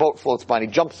wood from the boat floats by and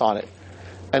he jumps on it.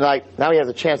 And like, now he has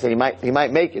a chance that he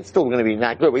might make it. It's still going to be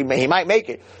not good, but he might make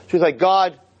it. So he's like,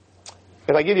 God,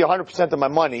 if I give you 100% of my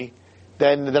money,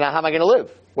 then how am I going to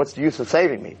live? What's the use of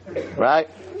saving me? Right?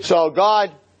 So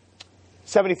God,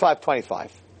 75-25.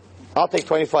 I'll take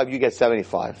 25, you get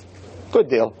 75. Good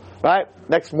deal. Right?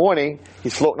 Next morning,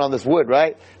 he's floating on this wood,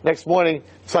 right? Next morning,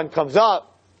 sun comes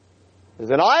up.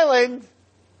 There's an island,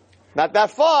 not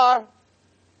that far.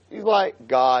 He's like,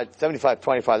 God,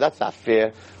 75-25, that's not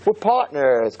fair. We're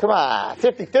partners. Come on.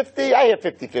 50-50? I hear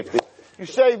 50-50. You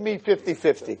save me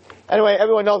 50-50. Anyway,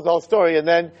 everyone knows the whole story, and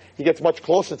then he gets much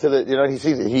closer to he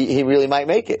sees it. He really might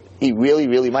make it. He really,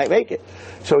 really might make it.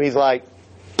 So he's like,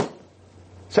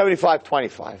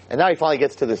 75-25. And now he finally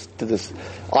gets to this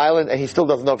island, and he still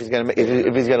doesn't know if he's going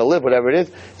to live, whatever it is.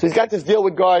 So he's got this deal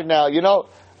with God now.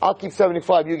 I'll keep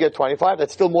 75, you get 25.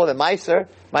 That's still more than Meiser.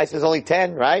 Meiser's only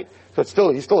 10, right?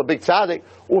 So he's still a big tzaddik.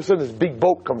 All of a sudden, this big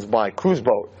boat comes by, cruise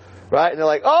boat, right? And they're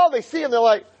like, they see him. They're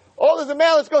like, there's a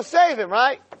man. Let's go save him,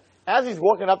 right? As he's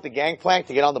walking up the gangplank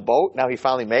to get on the boat, now he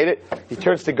finally made it. He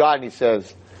turns to God and he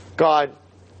says, God,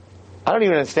 I don't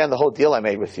even understand the whole deal I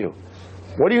made with you.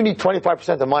 What do you need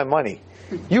 25% of my money?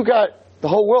 You got the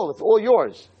whole world. It's all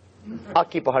yours. I'll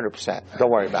keep 100%.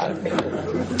 Don't worry about it.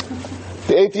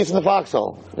 The atheist in the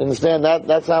foxhole. You understand that?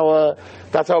 That's how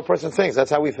a person thinks.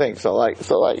 That's how we think. So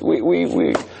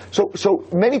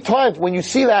many times when you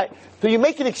see that, so you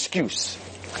make an excuse.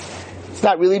 It's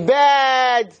not really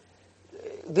bad.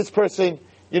 This person,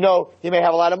 he may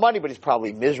have a lot of money, but he's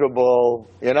probably miserable,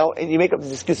 and you make up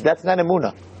this excuse. That's not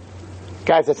emunah.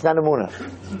 Guys, that's not emunah.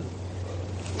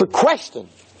 The question,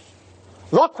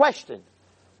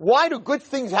 why do good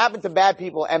things happen to bad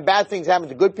people and bad things happen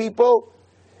to good people,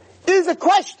 is a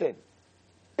question.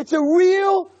 It's a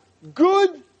real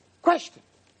good question.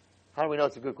 How do we know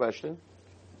it's a good question?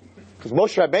 Because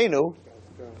Moshe Rabbeinu,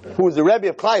 who was the Rebbe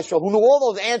of Klal Yisrael, who knew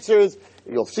all those answers,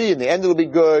 you'll see in the end it'll be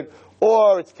good,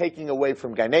 or it's taking away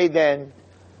from Gan Eden,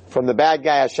 from the bad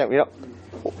guy Hashem,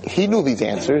 he knew these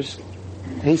answers,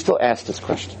 and he still asked this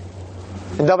question.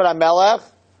 And David HaMelech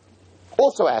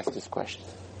also asked this question.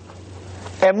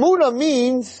 Emunah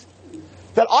means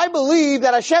that I believe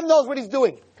that Hashem knows what He's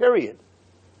doing. Period.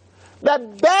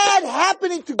 That bad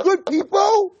happening to good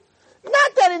people,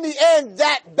 not that in the end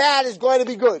that bad is going to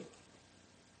be good.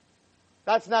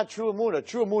 That's not true emunah.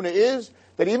 True emunah is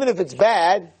that even if it's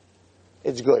bad,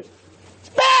 it's good. It's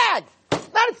bad!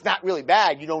 It's not really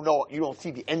bad. You don't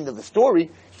see the end of the story.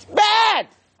 It's bad!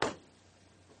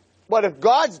 But if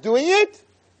God's doing it,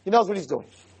 He knows what He's doing.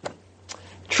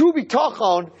 True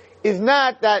bitachon is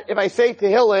not that if I say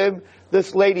Tehillim,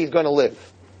 this lady is going to live.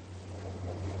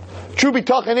 True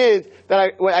bitachon is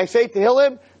that when I say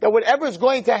Tehillim, that whatever is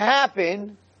going to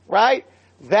happen, right,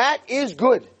 that is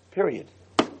good, period.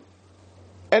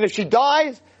 And if she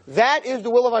dies, that is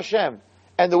the will of Hashem.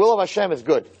 And the will of Hashem is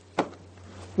good.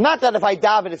 Not that if I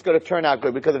daven, it's going to turn out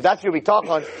good, because if that's your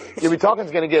bitachon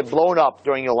is going to get blown up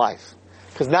during your life.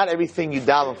 Because not everything you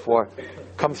daven for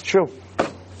comes true.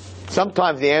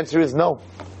 Sometimes the answer is no.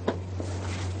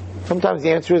 Sometimes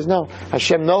the answer is no.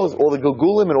 Hashem knows all the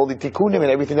gilgulim and all the tikkunim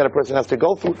and everything that a person has to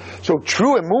go through. So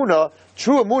true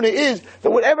emunah is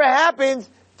that whatever happens,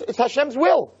 it's Hashem's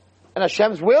will. And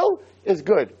Hashem's will is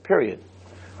good, period.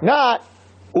 Not,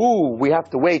 we have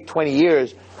to wait 20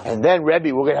 years and then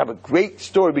Rebbe, we're going to have a great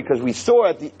story because we saw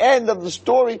at the end of the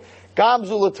story,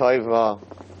 Gamzu L'Toiva.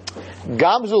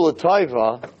 Gamzu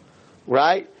L'Toiva,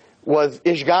 right, was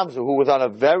Ish Gamzu, who was on a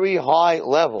very high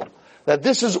level. That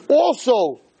this is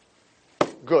also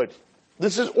good.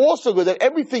 This is also good, that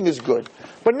everything is good.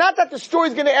 But not that the story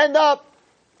is going to end up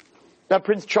that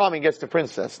Prince Charming gets the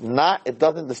princess. It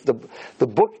doesn't,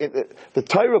 the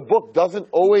Torah book doesn't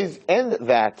always end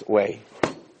that way.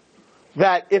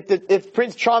 That if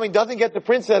Prince Charming doesn't get the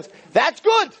princess, that's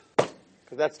good!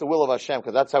 Because that's the will of Hashem,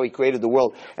 because that's how He created the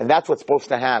world, and that's what's supposed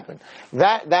to happen.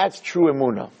 That's true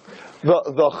emunah.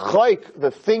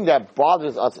 The thing that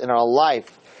bothers us in our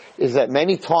life is that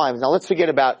many times, now let's forget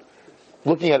about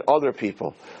looking at other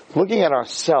people, looking at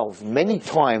ourselves. Many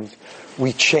times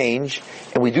we change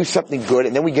and we do something good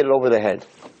and then we get it over the head.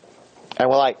 And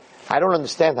we're like, I don't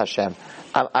understand Hashem.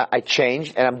 I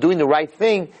changed and I'm doing the right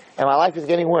thing and my life is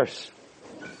getting worse.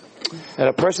 And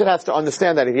a person has to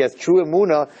understand that if he has true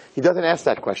emunah, he doesn't ask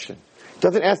that question. He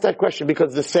doesn't ask that question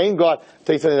because the same God, I'll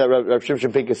tell you something that Rav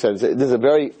Shimshon Pinkus says. This is a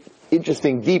very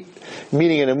interesting, deep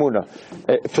meaning in emunah.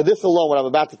 For this alone, what I'm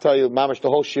about to tell you, Mamash, the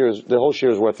whole shir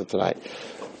is worth it tonight.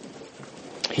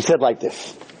 He said like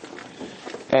this.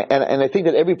 And I think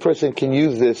that every person can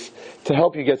use this to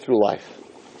help you get through life.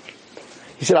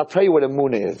 He said, I'll tell you what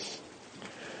emunah is.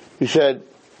 He said,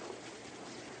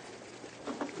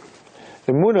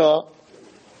 emunah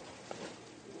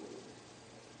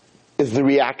is the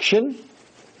reaction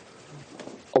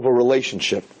of a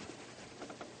relationship.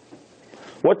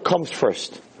 What comes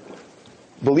first?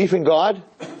 Belief in God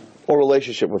or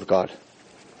relationship with God?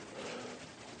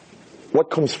 What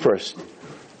comes first?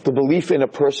 The belief in a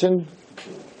person,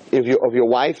 of your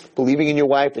wife, believing in your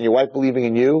wife, and your wife believing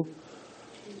in you?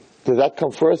 Does that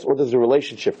come first, or does the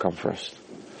relationship come first?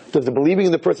 Does the believing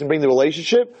in the person bring the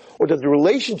relationship, or does the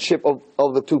relationship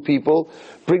of the two people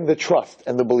bring the trust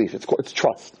and the belief? It's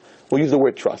trust. We'll use the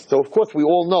word trust. So of course we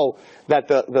all know that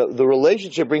the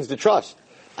relationship brings the trust.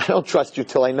 I don't trust you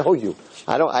till I know you.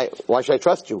 Why should I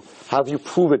trust you? How have you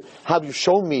proven, have you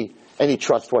shown me any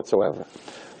trust whatsoever?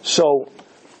 So,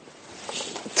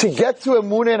 to get to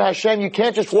emunah in Hashem, you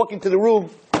can't just walk into the room,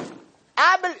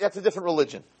 I believe. That's a different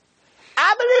religion.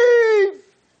 I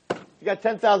believe! You got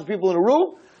 10,000 people in a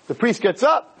room, the priest gets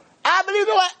up, I believe,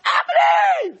 they're like, I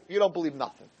believe! You don't believe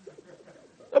nothing. You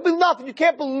don't believe nothing. You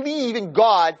can't believe in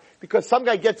God because some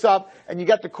guy gets up and you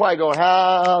got the choir going,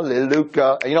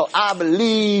 hallelujah, and I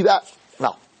believe that.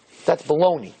 No, that's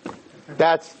baloney.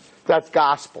 That's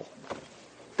gospel.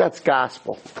 That's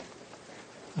gospel.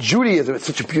 Judaism is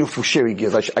such a beautiful shir he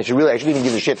gives. I shouldn't even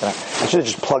give a shit tonight. I should have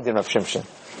just plugged in Rav Shimshon.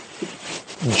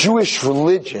 Jewish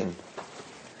religion,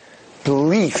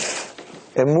 belief,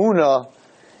 emunah,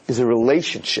 is a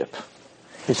relationship.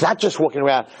 It's not just walking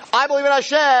around, I believe in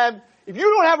Hashem. If you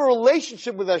don't have a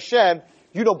relationship with Hashem,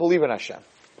 you don't believe in Hashem.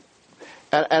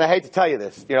 And I hate to tell you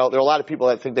this, there are a lot of people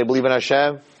that think they believe in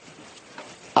Hashem.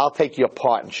 I'll take you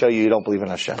apart and show you don't believe in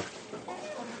Hashem.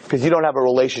 Because you don't have a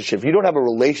relationship. If you don't have a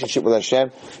relationship with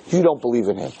Hashem, you don't believe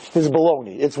in Him. It's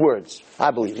baloney. It's words.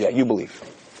 I believe. Yeah, you believe.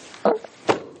 Huh?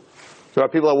 There are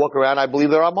people that walk around, I believe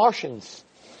there are Martians.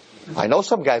 I know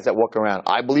some guys that walk around,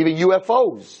 I believe in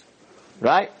UFOs.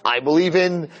 Right? I believe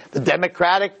in the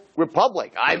Democratic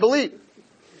Republic. I believe.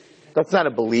 That's not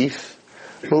a belief.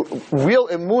 Real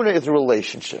emunah is a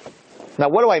relationship. Now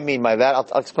what do I mean by that?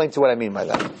 I'll explain to you what I mean by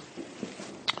that.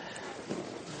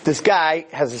 This guy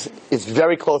is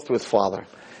very close to his father.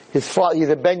 His father, he's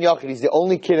a ben yachid. He's the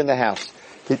only kid in the house.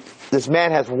 This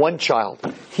man has one child.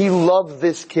 He loves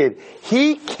this kid.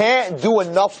 He can't do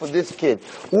enough for this kid.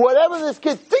 Whatever this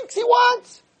kid thinks he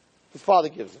wants, his father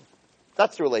gives him.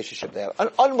 That's the relationship they have. An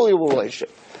unbelievable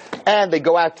relationship. And they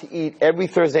go out to eat every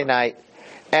Thursday night,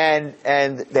 and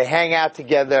they hang out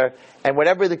together, and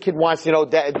whatever the kid wants,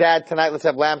 Dad, tonight let's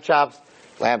have lamb chops.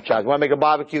 Lamb chops. You want to make a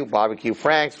barbecue? Barbecue.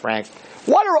 Frank's.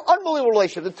 What an unbelievable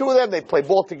relationship. The two of them, they play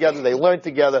ball together, they learn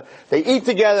together, they eat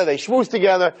together, they schmooze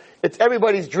together. It's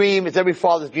everybody's dream, it's every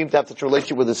father's dream to have such a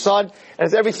relationship with his son, and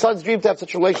it's every son's dream to have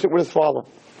such a relationship with his father.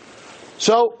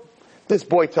 So, this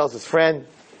boy tells his friend,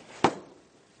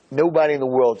 nobody in the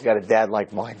world's got a dad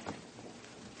like mine.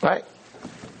 Right?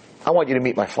 I want you to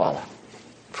meet my father.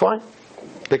 Fine.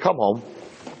 They come home.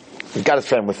 He's got his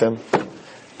friend with him.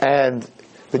 And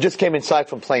they just came inside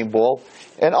from playing ball.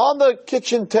 And on the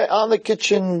kitchen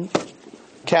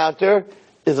counter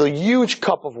is a huge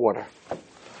cup of water.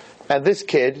 And this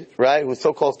kid, right, who's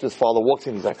so close to his father, walks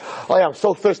in. He's like, "Oh yeah, I'm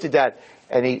so thirsty, Dad."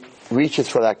 And he reaches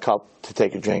for that cup to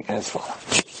take a drink, and his father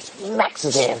smacks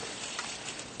his hand.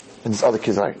 And this other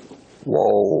kid's like,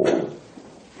 "Whoa!" And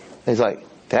he's like,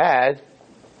 "Dad,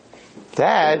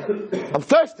 I'm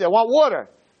thirsty. I want water."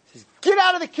 He says, "Get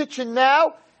out of the kitchen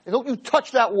now, and don't you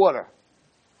touch that water."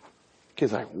 The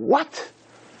kid's like, "What?"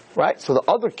 Right? So the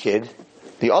other kid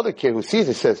who sees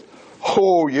it says,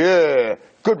 "Oh yeah,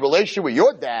 good relationship with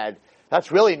your dad. That's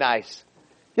really nice.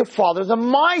 Your father's a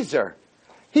miser.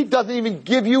 He doesn't even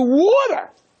give you water.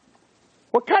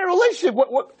 What kind of relationship?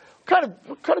 What kind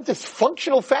of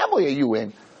dysfunctional family are you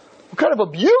in? What kind of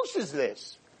abuse is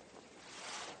this?"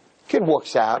 Kid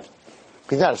walks out.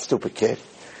 He's not a stupid kid.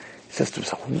 He says to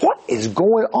himself, "What is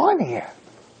going on here?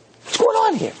 What's going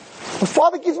on here? My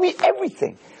father gives me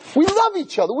everything. We love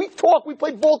each other. We talk. We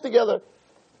play ball together.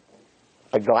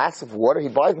 a glass of water. He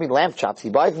buys me lamb chops. He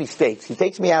buys me steaks. He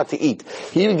takes me out to eat.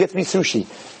 He even gets me sushi.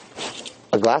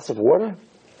 A glass of water?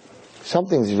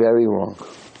 Something's very wrong.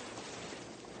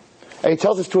 And he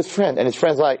tells this to his friend, and his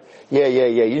friend's like, yeah,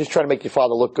 you're just trying to make your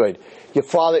father look good. Your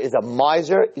father is a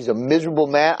miser. He's a miserable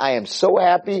man. I am so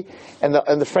happy. And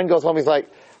the friend goes home, he's like,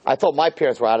 I thought my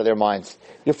parents were out of their minds.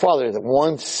 Your father is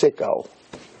one sicko.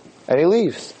 And he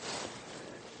leaves.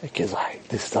 The kid's like,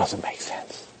 this doesn't make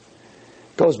sense.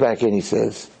 Goes back in, he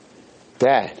says,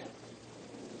 Dad,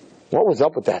 what was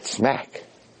up with that smack?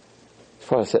 His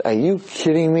father said, are you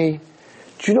kidding me?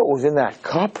 Do you know what was in that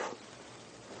cup?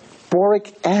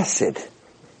 Boric acid.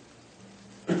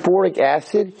 Boric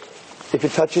acid, if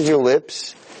it touches your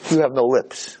lips, you have no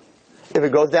lips. If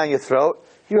it goes down your throat,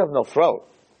 you have no throat.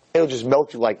 It'll just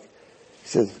melt you like, he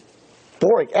says,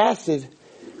 boric acid?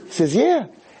 He says, yeah.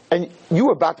 And you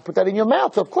were about to put that in your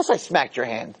mouth, so of course I smacked your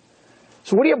hand.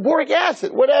 So what do you have, boric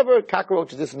acid? Whatever,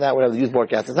 cockroaches, this and that, whatever, use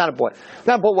boric acid. It's not important. It's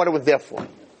not important what it was there for.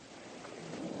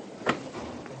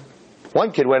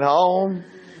 One kid went home,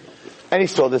 and he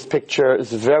saw this picture.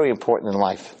 This is very important in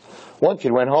life. One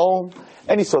kid went home,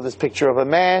 and he saw this picture of a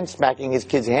man smacking his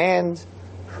kid's hand.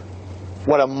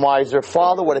 What a miser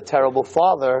father, what a terrible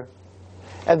father.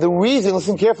 And the reason,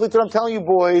 listen carefully to what I'm telling you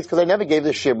boys, because I never gave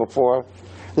this shit before.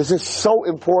 This is so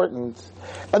important.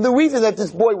 And the reason that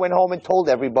this boy went home and told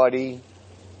everybody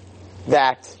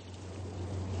that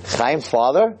Chaim's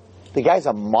father, the guy's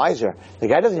a miser, the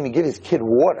guy doesn't even give his kid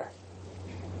water,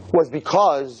 was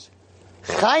because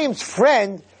Chaim's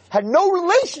friend had no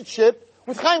relationship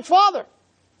with Chaim's father.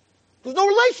 There's no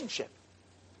relationship.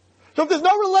 So if there's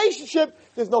no relationship,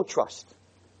 there's no trust.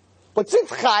 But since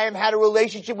Chaim had a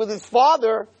relationship with his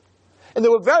father, and they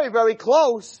were very, very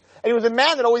close, and he was a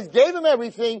man that always gave him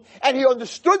everything, and he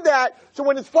understood that, so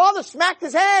when his father smacked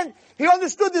his hand, he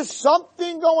understood there's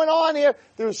something going on here,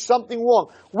 there's something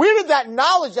wrong. Where did that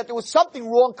knowledge that there was something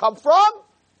wrong come from?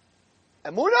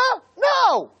 Emunah?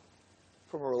 No!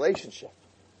 From a relationship.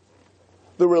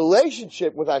 The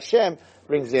relationship with Hashem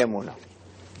brings the Emunah.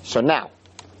 So now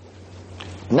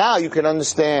you can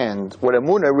understand what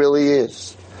Emunah really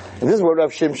is. And this is what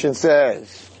Rav Shimshon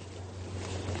says.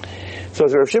 So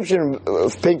Rav Shimshon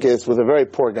of Pincus was a very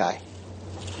poor guy.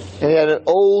 And he had an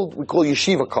old, we call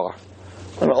yeshiva car.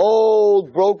 An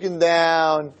old, broken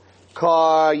down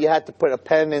car. You had to put a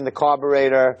pen in the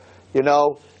carburetor. You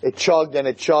know, it chugged and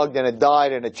it chugged and it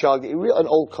died and it chugged. An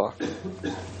old car.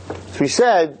 So he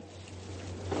said,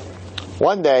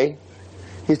 one day,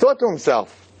 he thought to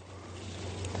himself,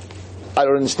 I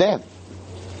don't understand.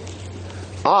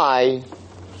 I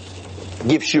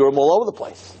give shiurim all over the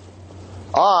place.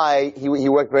 He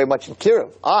worked very much in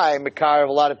Kiruv. I'm a car of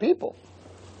a lot of people.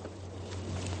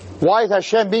 Why is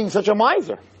Hashem being such a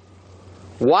miser?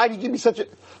 Why do you give me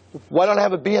why don't I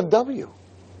have a BMW?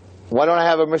 Why don't I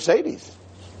have a Mercedes?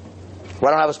 Why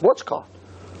don't I have a sports car?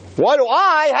 Why do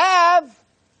I have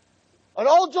an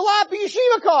old jalopy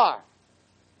yeshiva car?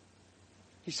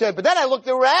 He said, but then I looked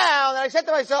around and I said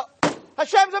to myself,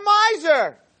 Hashem's a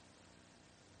miser.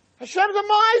 Hashem's a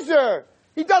miser.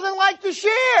 He doesn't like to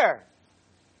share.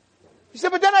 He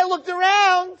said, but then I looked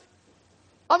around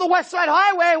on the West Side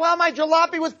Highway while my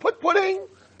jalopy was put-putting,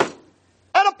 and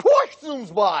a Porsche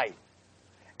zooms by,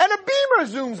 and a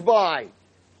Beamer zooms by,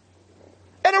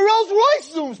 and a Rolls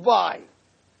Royce zooms by.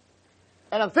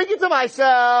 And I'm thinking to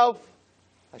myself,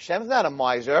 Hashem's not a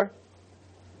miser.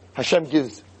 Hashem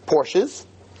gives Porsches.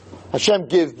 Hashem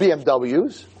gives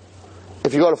BMWs.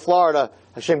 If you go to Florida,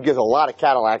 Hashem gives a lot of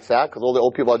Cadillacs out, because all the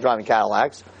old people are driving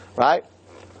Cadillacs, right?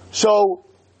 So,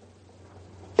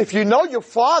 if you know your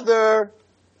father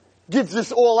gives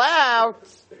this all out,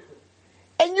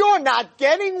 and you're not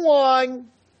getting one,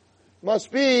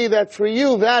 must be that for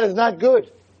you that is not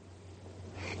good.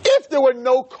 If there were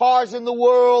no cars in the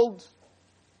world,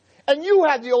 and you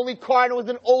had the only car and it was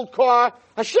an old car,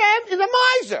 Hashem is a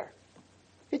miser.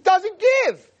 He doesn't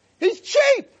give. He's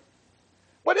cheap.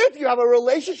 But if you have a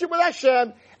relationship with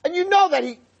Hashem, and you know that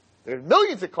there's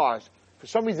millions of cars, for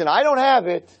some reason I don't have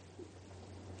it,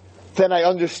 then I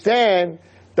understand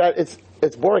that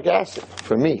it's boric acid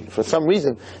for me. For some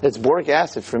reason, it's boric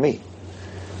acid for me.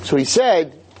 So he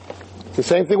said, the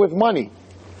same thing with money.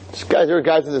 There are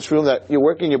guys in this room that you're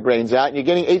working your brains out and you're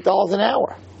getting $8 an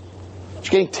hour.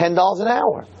 You're getting $10 an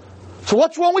hour. So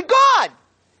what's wrong with God?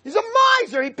 He's a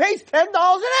miser. He pays $10 an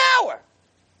hour.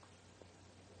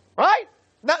 Right?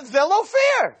 Not zelo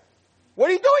fear. What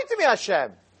are you doing to me,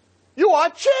 Hashem? You are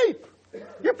cheap.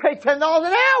 You pay $10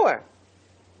 an hour.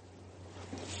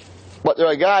 But there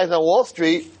are guys on Wall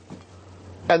Street,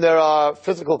 and there are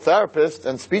physical therapists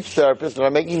and speech therapists that are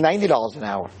making $90 an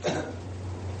hour.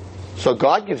 So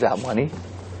God gives out money.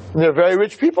 And there are very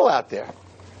rich people out there.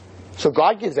 So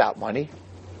God gives out money.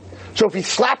 So if he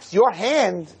slaps your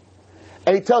hand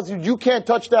and he tells you you can't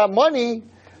touch that money,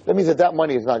 that means that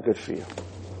money is not good for you.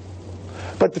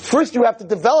 But first you have to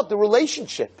develop the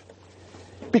relationship.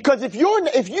 Because if you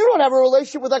don't have a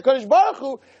relationship with HaKadosh Baruch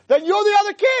Hu, then you're the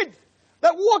other kid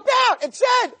that walked out and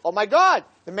said, oh my God,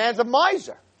 the man's a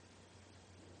miser.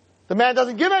 The man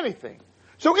doesn't give anything.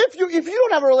 So if you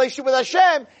don't have a relationship with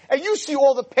Hashem, and you see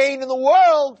all the pain in the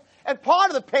world, and part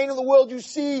of the pain in the world you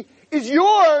see is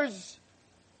yours,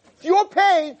 it's your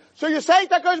pain, so you're saying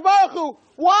to HaKadosh Baruch Hu,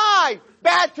 why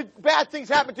bad things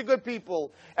happen to good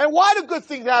people? And why do good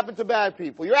things happen to bad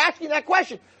people? You're asking that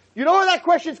question. You know where that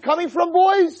question's coming from,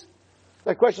 boys?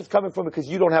 That question's coming from because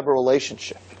you don't have a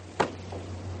relationship.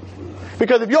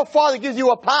 Because if your father gives you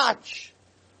a punch,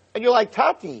 and you're like,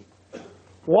 Tati,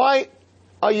 why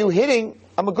are you hitting?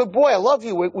 I'm a good boy, I love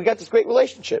you, we got this great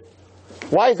relationship.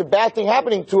 Why is a bad thing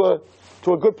happening to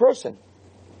a good person?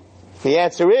 The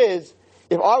answer is,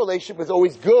 if our relationship is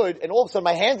always good, and all of a sudden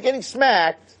my hand's getting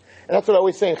smacked, and that's what I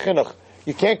always say in chinuch,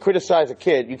 you can't criticize a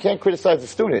kid, you can't criticize a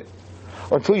student,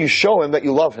 until you show him that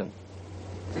you love him.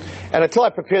 And until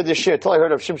I prepared this shir, until I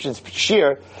heard of Shimshon's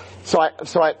shir, so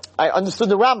I understood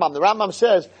the Rambam. The Rambam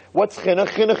says, what's chinuch?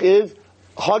 Chinuch is,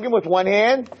 hug him with one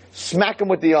hand, smack him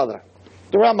with the other.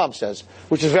 The Rambam says,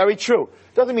 which is very true.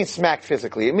 It doesn't mean smack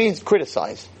physically, it means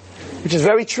criticize, which is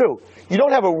very true. You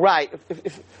don't have a right,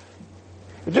 if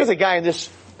there's a guy in this,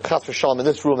 Chas v'shalom, in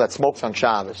this room that smokes on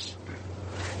Shabbos,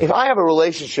 if I have a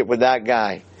relationship with that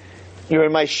guy, you're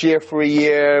in my shir for a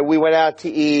year, we went out to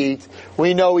eat,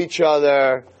 we know each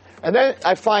other, and then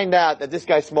I find out that this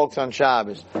guy smokes on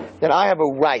Shabbos, then I have a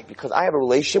right, because I have a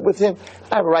relationship with him,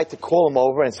 I have a right to call him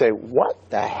over and say, what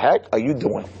the heck are you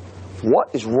doing?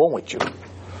 What is wrong with you?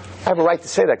 I have a right to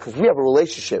say that because we have a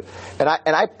relationship. And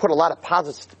I put a lot of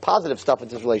positive stuff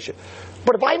into this relationship.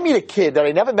 But if I meet a kid that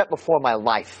I never met before in my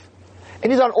life,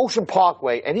 and he's on Ocean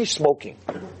Parkway, and he's smoking,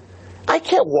 I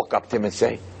can't walk up to him and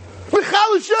say,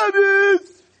 Michal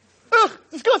Shabbos! Ugh,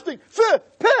 disgusting!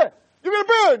 Peh! You're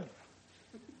gonna burn!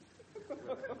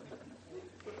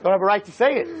 I don't have a right to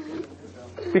say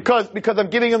it. Because I'm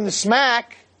giving him the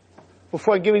smack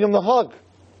before I'm giving him the hug.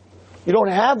 You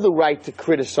don't have the right to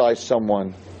criticize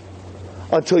someone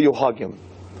until you hug him.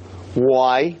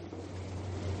 Why?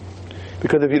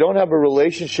 Because if you don't have a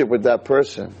relationship with that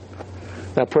person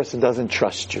doesn't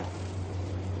trust you.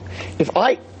 If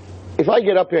I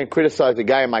get up here and criticize the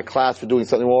guy in my class for doing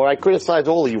something, or I criticize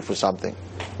all of you for something,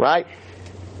 right?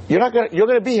 You're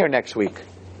gonna be here next week.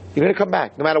 You're gonna come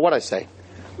back, no matter what I say.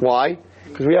 Why?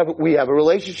 Because we have a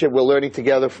relationship. We're learning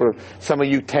together for some of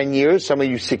you 10 years, some of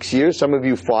you 6 years, some of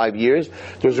you 5 years.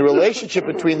 There's a relationship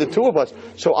between the two of us.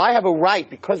 So I have a right,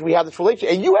 because we have this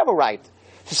relationship, and you have a right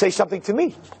to say something to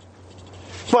me.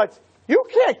 But you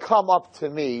can't come up to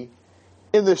me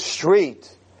in the street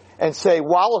and say,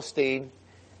 Wallerstein,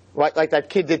 right, like that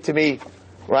kid did to me,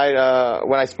 right,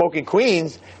 when I spoke in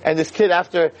Queens, and this kid,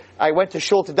 after I went to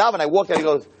Shul to daven, I walked out, he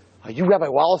goes, are you Rabbi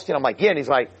Wallerstein? I'm like, yeah, and he's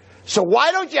like, so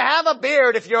why don't you have a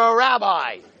beard if you're a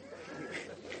rabbi?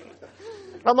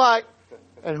 I'm like,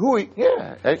 and who?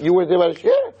 Yeah, and you were there?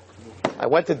 Yeah. I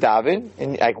went to daven,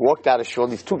 and I walked out of shul.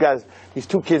 These two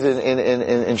kids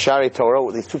in Shari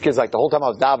Torah, these two kids, like the whole time I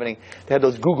was davening, they had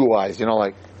those goo eyes,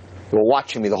 like they were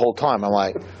watching me the whole time. I'm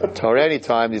like, Torah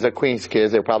anytime. These are Queens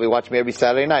kids. They're probably watching me every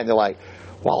Saturday night, and they're like,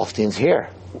 Wallerstein's here,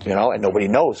 and nobody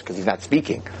knows because he's not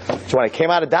speaking. So when I came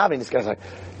out of davening, this guy's like,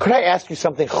 could I ask you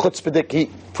something chutzpahdik? He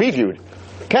previewed.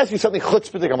 Can I ask you something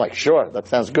chutzpahdik? I'm like, sure, that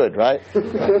sounds good, right?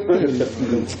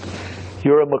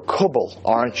 You're a makubal,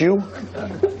 aren't you?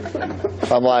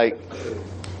 I'm like,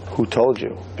 who told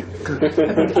you?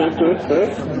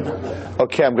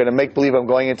 Okay, I'm going to make believe I'm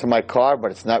going into my car, but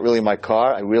it's not really my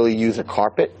car. I really use a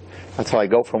carpet. That's how I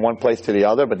go from one place to the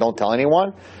other, but don't tell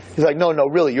anyone. He's like, no,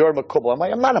 really, you're a makubal. I'm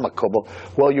like, I'm not a makubal.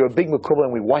 Well, you're a big makubal,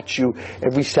 and we watch you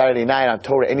every Saturday night on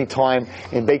Torah Anytime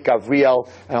in Beit Gavriel.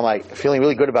 And I'm like, feeling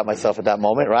really good about myself at that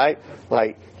moment, right?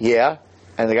 Like, yeah.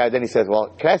 And the guy then he says, well,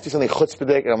 can I ask you something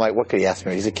chutzpahdik? And I'm like, what could he ask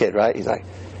me? He's a kid, right? He's like,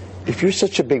 if you're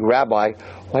such a big rabbi,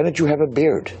 why don't you have a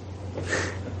beard?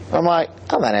 I'm like,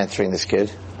 I'm not answering this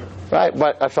kid, right?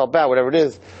 But I felt bad, whatever it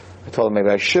is. I told him maybe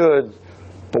I should.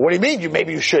 But what do you mean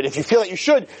maybe you should? If you feel that you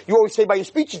should, you always say by your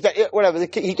speeches that, whatever. He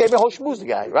gave me a whole schmooze, the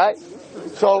guy, right?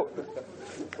 So,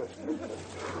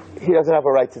 he doesn't have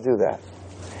a right to do that.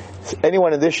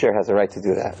 Anyone in this share has a right to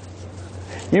do that.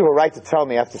 You have a right to tell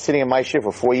me, after sitting in my shir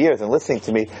for 4 years and listening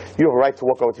to me, you have a right to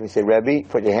walk over to me and say, Rebbe,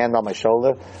 put your hand on my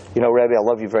shoulder. Rebbe, I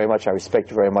love you very much, I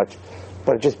respect you very much,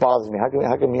 but it just bothers me. How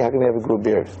can we have a good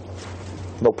beard?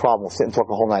 No problem. We'll sit and talk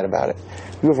a whole night about it.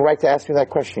 You have a right to ask me that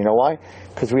question. You know why?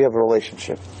 Because we have a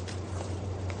relationship.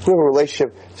 We have a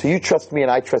relationship, so you trust me and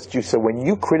I trust you. So when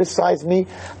you criticize me,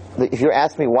 if you're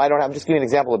asking me why don't I'm just giving you an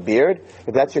example of beard,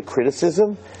 if that's your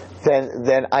criticism,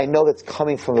 then I know that's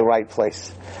coming from the right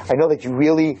place. I know that you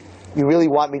really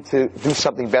want me to do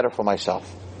something better for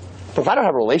myself. But if I don't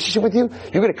have a relationship with you,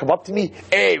 you're going to come up to me,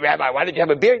 hey Rabbi, why did you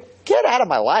have a beard? Get out of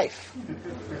my life.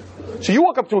 So you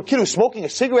walk up to a kid who's smoking a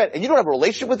cigarette and you don't have a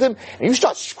relationship with him and you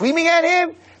start screaming at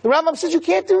him, the Rambam says you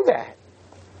can't do that.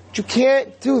 You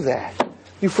can't do that.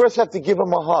 You first have to give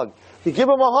him a hug. You give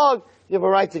him a hug, you have a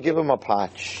right to give him a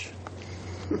patch.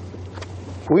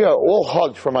 We are all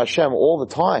hugged from Hashem all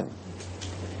the time.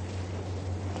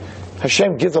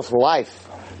 Hashem gives us life.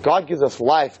 God gives us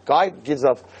life. God gives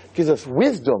us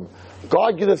wisdom.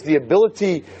 God gives us the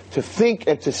ability to think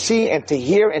and to see and to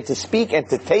hear and to speak and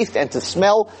to taste and to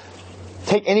smell.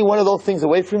 Take any one of those things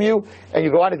away from you and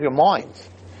you go out of your mind.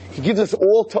 He gives us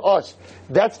all to us.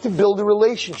 That's to build a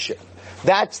relationship.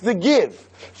 That's the give.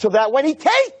 So that when he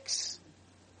takes,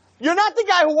 you're not the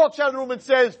guy who walks out of the room and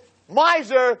says,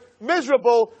 miser,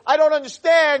 miserable, I don't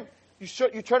understand.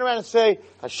 You turn around and say,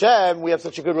 Hashem, we have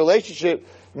such a good relationship.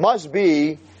 Must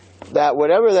be that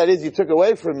whatever that is you took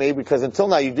away from me, because until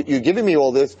now you're giving me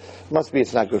all this, must be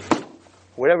it's not good for you.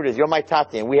 Whatever it is, you're my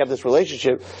tati and we have this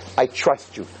relationship, I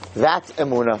trust you. That's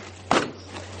emunah.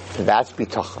 That's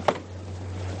bitachon.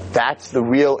 That's the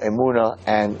real emunah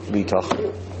and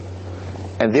bitachon.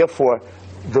 And therefore,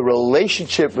 the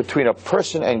relationship between a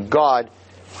person and God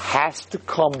has to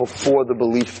come before the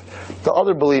belief. The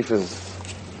other belief is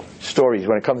stories.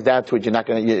 When it comes down to it, you're not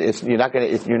going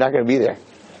to be there.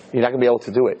 You're not going to be able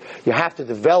to do it. You have to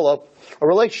develop a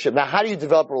relationship. Now, how do you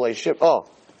develop a relationship? Oh,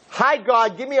 hi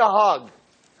God, give me a hug.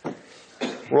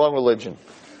 Wrong religion,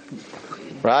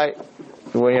 right?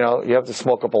 Well, you have to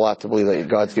smoke up a lot to believe that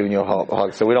God's giving you a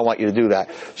hug. So we don't want you to do that.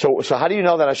 So how do you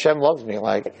know that Hashem loves me?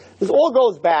 Like, this all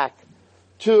goes back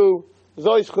to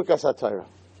Zois Chukas HaTorah.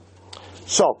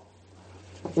 So,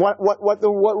 what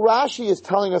Rashi is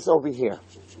telling us over here.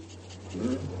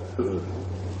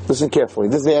 Listen carefully.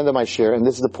 This is the end of my share, and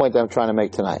this is the point that I'm trying to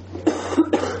make tonight.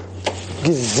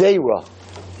 Gezerah.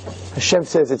 Hashem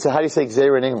says how do you say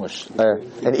Gezerah in English?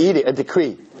 An edict, a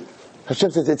decree.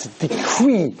 Hashem says it's a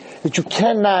decree that you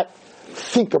cannot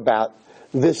think about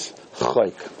this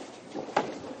chayk.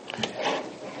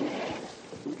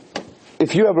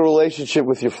 If you have a relationship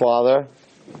with your father,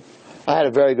 I had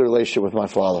a very good relationship with my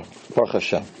father, Baruch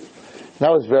Hashem. And I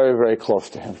was very, very close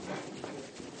to him.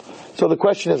 So the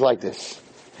question is like this.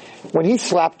 When he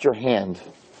slapped your hand,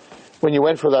 when you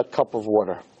went for that cup of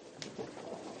water,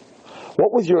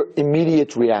 what was your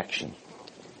immediate reaction?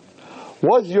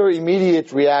 Was your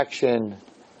immediate reaction,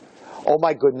 oh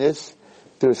my goodness,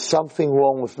 there's something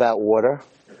wrong with that water?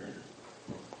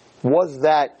 Was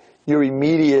that your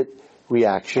immediate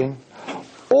reaction?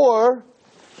 Or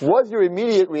was your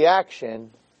immediate reaction,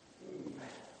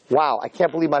 wow, I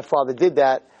can't believe my father did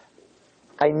that.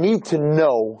 I need to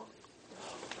know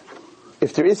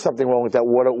if there is something wrong with that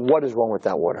water, what is wrong with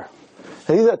that water?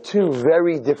 Now, these are two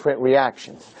very different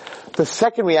reactions. The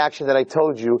second reaction that I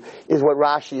told you is what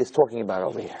Rashi is talking about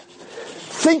over here.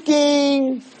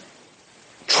 Thinking,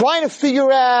 trying to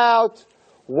figure out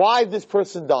why this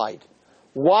person died,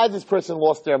 why this person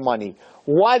lost their money,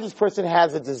 why this person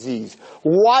has a disease,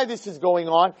 why this is going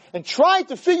on, and trying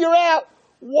to figure out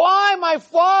why my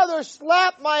father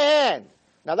slapped my hand.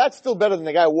 Now that's still better than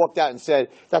the guy who walked out and said,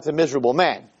 that's a miserable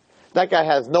man. That guy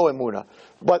has no emunah.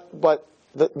 But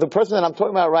the person that I'm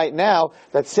talking about right now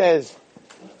that says,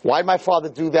 why did my father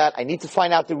do that? I need to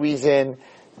find out the reason.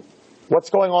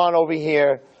 What's going on over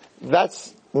here?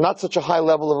 That's not such a high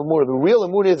level of emunah. The real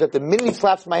emunah is that the minute he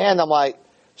slaps my hand, I'm like,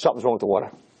 something's wrong with the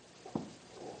water.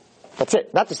 That's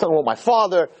it. Not just something wrong with my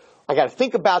father. I got to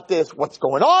think about this. What's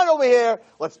going on over here?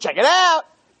 Let's check it out.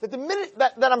 That the minute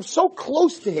that I'm so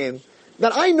close to him,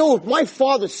 that I know if my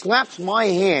father slaps my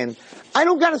hand, I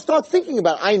don't got to start thinking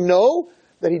about it. I know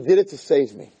that he did it to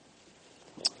save me.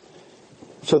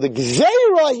 So the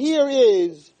gzeira here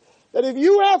is that if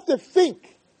you have to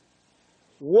think,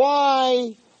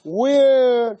 why,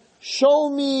 where, show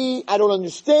me, I don't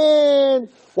understand,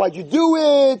 why'd you do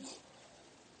it?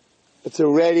 It's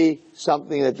already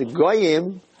something that the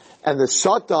goyim and the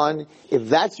satan, if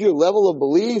that's your level of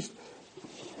belief,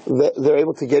 they're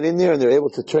able to get in there and they're able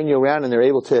to turn you around and they're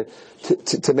able to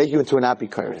make you into an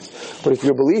apikaris. But if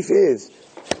your belief is,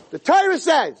 the Torah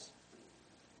says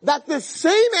that the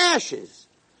same ashes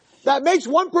that makes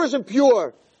one person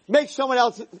pure makes someone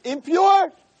else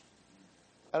impure,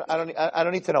 I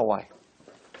don't need to know why.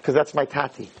 Because that's my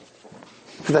tati.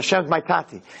 Because Hashem's my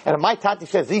tati. And if my tati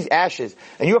says these ashes,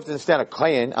 and you have to understand a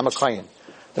kohen, I'm a kohen.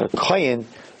 A kohen,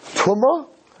 tumah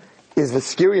is the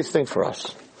scariest thing for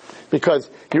us. Because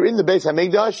you're in the Beis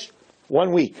HaMikdash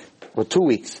 1 week, or 2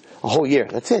 weeks, a whole year.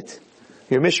 That's it.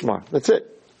 You're Mishmar. That's it.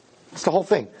 That's the whole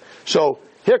thing. So,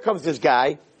 here comes this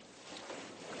guy,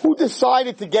 who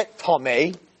decided to get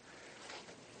Tameh.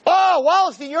 Oh,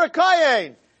 Wallerstein, you're a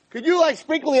kohen. Could you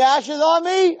sprinkle the ashes on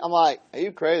me? I'm like, are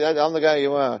you crazy? I'm the guy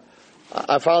you want.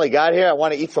 I finally got here. I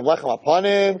want to eat some lechem upon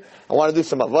him. I want to do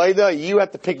some avodah. You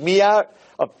have to pick me out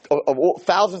of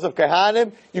thousands of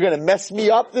kahanim. You're going to mess me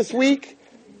up this week,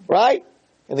 right?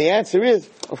 And the answer is,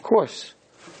 of course.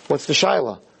 What's the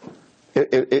shaila?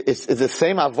 It's the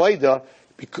same avodah.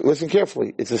 Listen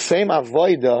carefully. It's the same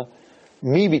avodah.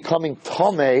 Me becoming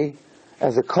tameh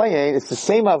as a kohen, it's the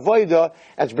same avodah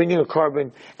as bringing a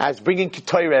carbon, as bringing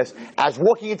ketores, as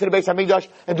walking into the Beis HaMikdash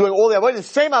and doing all the avodah. The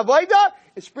same avodah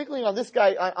is sprinkling on this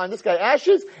guy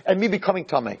ashes, and me becoming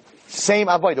tameh. Same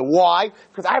avodah. Why?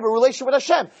 Because I have a relationship with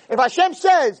Hashem. If Hashem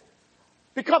says,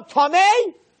 become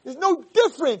tameh, there's no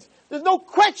difference. There's no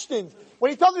questions. When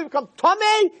He tells me to become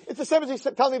tameh, it's the same as He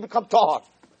tells me to become tahar.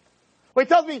 When He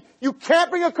tells me you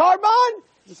can't bring a carbon,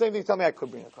 it's the same thing He tells me I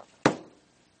could bring a carbon.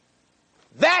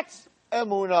 That's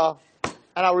Emunah.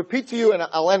 And I'll repeat to you, and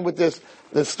I'll end with this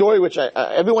story, which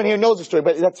everyone here knows the story,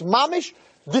 but that's mamish,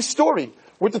 this story,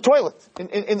 with the toilet,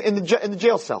 in the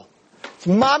jail cell. It's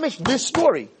mamish, this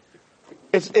story.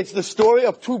 It's the story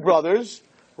of two brothers,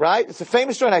 right? It's a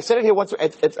famous story, and I said it here once.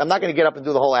 I'm not going to get up and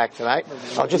do the whole act tonight.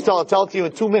 I'll just tell it to you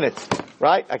in 2 minutes,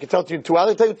 right? I can tell it to you in 2 hours.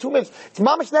 I'll tell you in 2 minutes. It's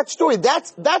mamish, that story.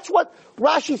 That's what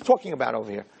Rashi's talking about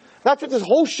over here. That's what this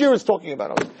whole shir is talking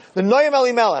about over here. The Noam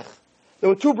Elimelech. There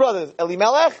were two brothers,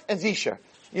 Elimelech and Zisha.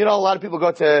 You know, a lot of people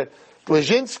go to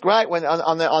Lezhinsk, right? When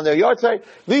on their yard site.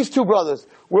 These two brothers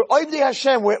were Oivdei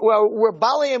Hashem, were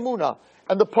Balei Emunah.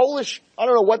 And the Polish, I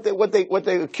don't know what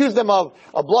they accused them of,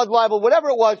 a blood libel, whatever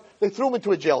it was, they threw them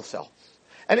into a jail cell.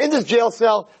 And in this jail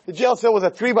cell, the jail cell was a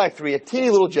 3x3, a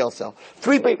teeny little jail cell.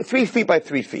 3 feet by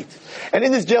 3 feet. And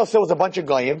in this jail cell was a bunch of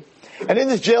goyim. And in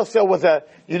this jail cell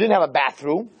you didn't have a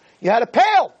bathroom, you had a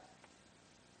pail.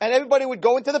 And everybody would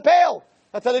go into the pail.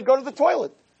 That's how they'd go to the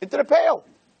toilet, into the pail.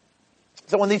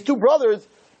 So when these two brothers,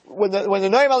 when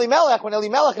Noam Elimelech, when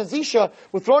Elimelech and Zisha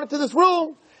were thrown into this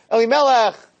room,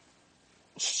 Elimelech,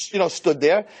 stood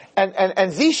there, and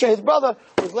Zisha, his brother,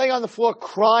 was laying on the floor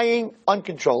crying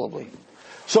uncontrollably.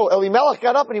 So Elimelech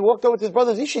got up and he walked over to his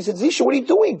brother Zisha. He said, Zisha, what are you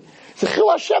doing? He said, Chil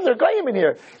Hashem, there are goyim in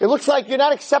here. It looks like you're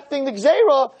not accepting the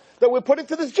gzeira that we're put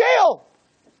into this jail.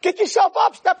 Get yourself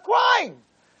up, stop crying.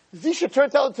 Zisha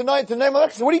turned to Noam Elimelech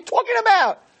and said, what are you talking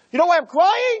about? You know why I'm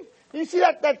crying? You see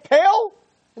that pail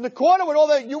in the corner with all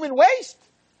the human waste?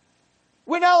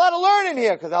 We're not allowed to learn in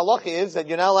here, because halacha is that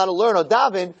you're not allowed to learn or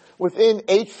daven within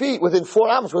 8 feet, within 4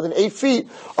 amos, within 8 feet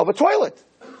of a toilet.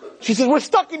 She says, we're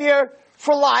stuck in here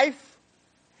for life,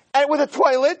 and with a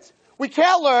toilet, we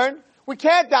can't learn, we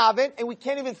can't daven, and we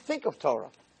can't even think of Torah.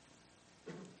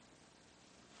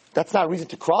 That's not a reason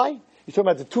to cry. You're talking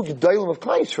about the two gedolim of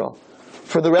Klal Yisrael.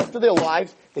 For the rest of their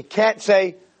lives, they can't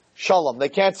say shalom. They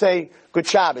can't say good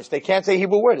Shabbos. They can't say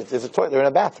Hebrew words. There's a toilet. They're in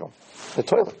a bathroom. The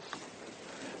toilet.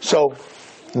 So,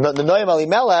 the Noam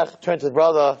Elimelech turned to his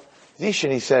brother Zisha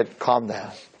and he said, calm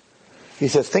down. He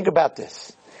says, think about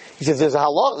this. He says, there's a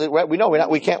halal, we know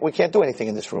we can't do anything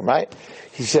in this room, right?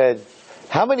 He said,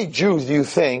 how many Jews do you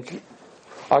think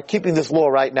are keeping this law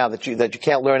right now that you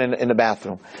can't learn in the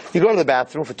bathroom? You go to the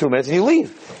bathroom for 2 minutes and you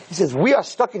leave. He says, we are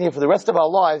stuck in here for the rest of our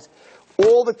lives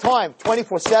all the time,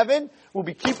 24/7. We'll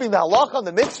be keeping the halacha and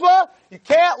the mitzvah. You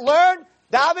can't learn,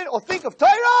 daven, or think of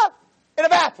Torah in a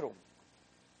bathroom.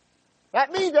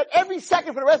 That means that every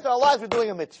second for the rest of our lives we're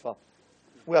doing a mitzvah.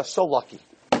 We are so lucky.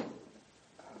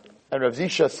 And Rav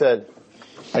Zisha said,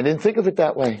 I didn't think of it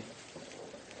that way.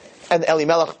 And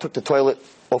Elimelech took the toilet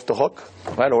off the hook,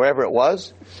 right, or wherever it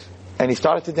was, and he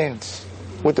started to dance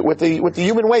with the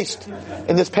human waste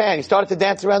in this pan. He started to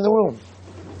dance around the room.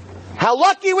 How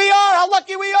lucky we are! How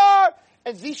lucky we are!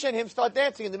 And Zisha and him start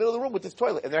dancing in the middle of the room with this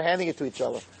toilet, and they're handing it to each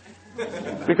other.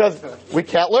 Because we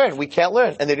can't learn,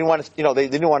 and they didn't want to, they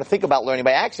didn't want to think about learning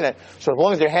by accident. So as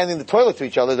long as they're handing the toilet to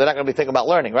each other, they're not going to be thinking about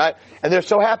learning, right? And they're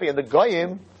so happy. And the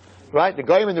goyim, right? The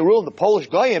goyim in the room, the Polish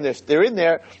goyim, they're in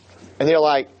there, and they're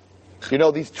like,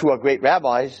 these two are great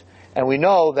rabbis, and we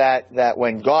know that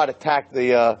when God attacked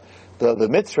the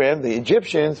Mitzrayim, the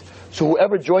Egyptians, so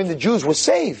whoever joined the Jews was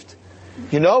saved.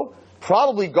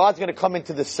 Probably God's going to come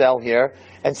into the cell here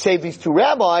and save these two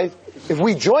rabbis. If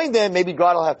we join them, maybe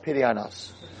God will have pity on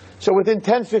us. So within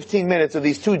 10-15 minutes of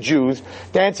these two Jews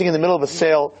dancing in the middle of a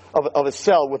cell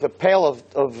with a pail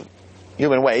of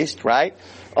human waste, right?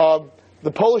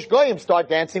 the Polish goyim start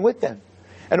dancing with them.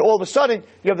 And all of a sudden,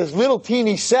 you have this little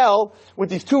teeny cell with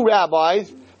these two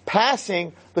rabbis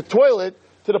passing the toilet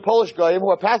to the Polish goyim, who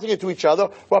are passing it to each other,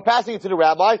 who are passing it to the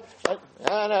rabbi.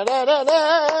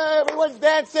 Everyone's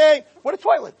dancing. What a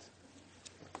toilet.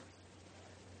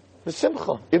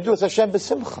 B'simcha. Yivdu es Hashem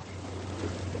b'simcha.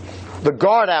 The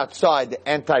guard outside, the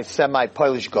anti-Semite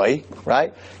Polish guy,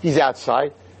 right? He's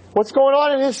outside. What's going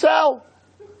on in his cell?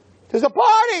 There's a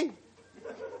party.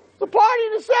 There's a party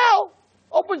in the cell.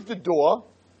 Opens the door.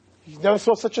 He never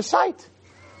saw such a sight.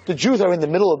 The Jews are in the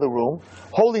middle of the room,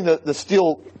 holding the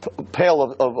steel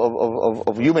pail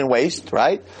of human waste,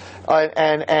 right?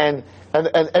 And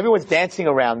everyone's dancing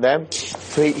around them.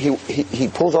 So he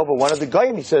pulls over one of the guys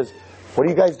and he says, "What are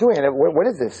you guys doing? What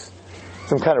is this?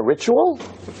 Some kind of ritual?"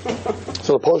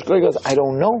 So the Polish guy goes, "I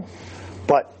don't know,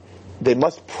 but they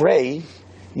must pray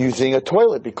using a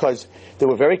toilet because they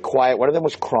were very quiet. One of them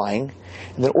was crying,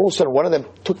 and then all of a sudden one of them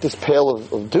took this pail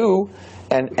of dew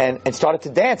and started to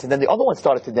dance, and then the other one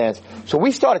started to dance. So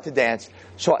we started to dance.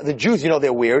 So the Jews,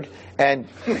 they're weird, and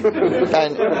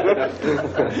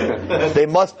they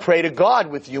must pray to God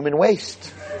with human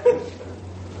waste."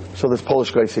 So this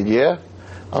Polish guy said, "Yeah,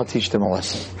 I'll teach them a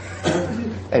lesson."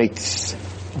 And he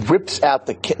rips out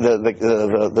the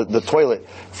toilet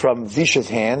from Zisha's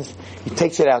hands. He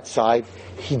takes it outside.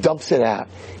 He dumps it out.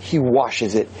 He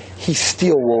washes it. He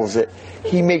steel rolls it.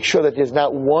 He makes sure that there's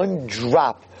not one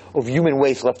drop of human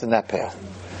waste left in that pail.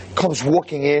 Comes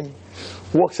walking in,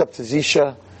 walks up to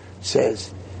Zisha,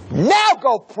 says, "Now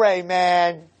go pray,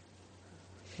 man."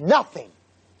 Nothing.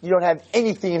 You don't have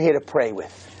anything in here to pray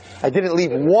with. I didn't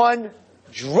leave one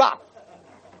drop.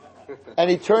 And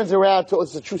he turns around to,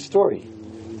 it's a true story.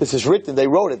 This is written, they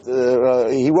wrote it,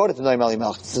 he wrote it to Noam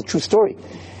Elimelech. It's a true story.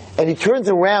 And he turns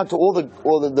around to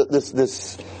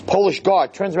this Polish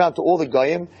guard, turns around to all the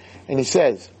goyim, and he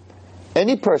says,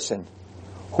 "Any person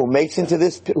who makes into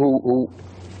this, who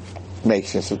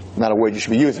makes, it's not a word you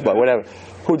should be using, but whatever,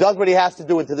 who does what he has to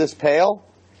do into this pail,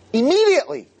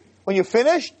 immediately, when you're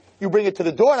finished, you bring it to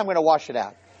the door and I'm going to wash it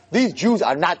out. These Jews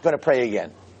are not going to pray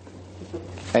again."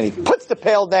 And he puts the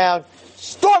pail down,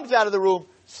 storms out of the room,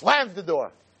 slams the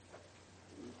door.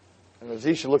 And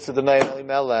Zisha looks at the Noam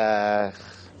Elimelech,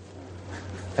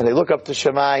 and they look up to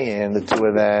Shemayim, the two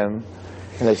of them,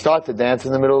 and they start to dance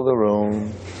in the middle of the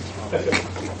room.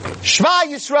 Shema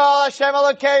Yisrael, Hashem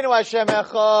Elokeinu, Hashem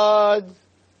Echad.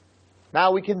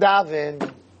 Now we can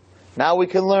daven. Now we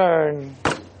can learn.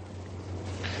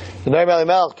 The Noam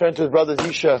Elimelech turned to his brother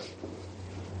Zisha,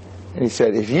 and he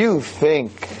said, "If you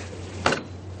think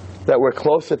that we're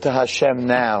closer to Hashem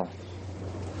now,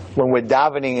 when we're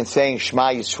davening and saying Shema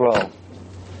Yisrael,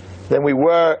 than we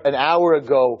were an hour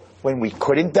ago when we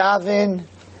couldn't daven,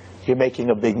 you're making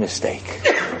a big mistake.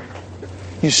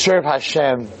 You serve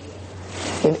Hashem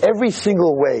in every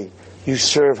single way. You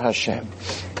serve Hashem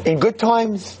in good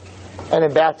times and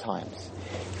in bad times.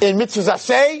 In mitzvahs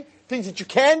aseh, things that you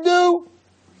can do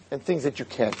and things that you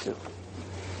can't do.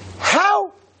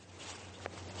 How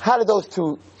did those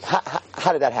two?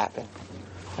 How did that happen?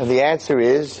 And the answer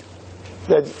is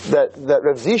that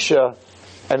Rav Zisha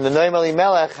and the Noam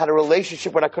Elimelech had a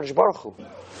relationship with HaKadosh Baruch Hu.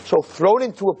 So thrown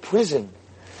into a prison,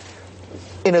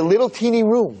 in a little teeny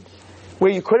room,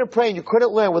 where you couldn't pray and you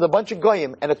couldn't learn, with a bunch of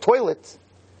goyim and a toilet,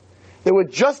 they were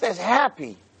just as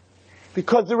happy.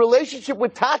 Because the relationship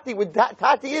with Tati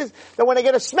is that when I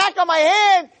get a smack on my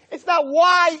hand, it's not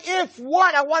why, if,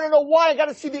 what. I want to know why. I got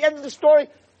to see the end of the story.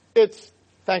 It's,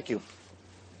 thank you.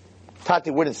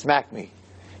 Tati wouldn't smack me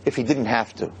if he didn't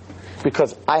have to.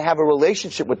 Because I have a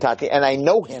relationship with Tati and I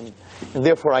know him, and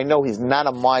therefore I know he's not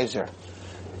a miser.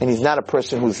 And he's not a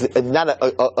person who's not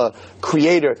a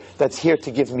creator that's here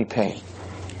to give me pain.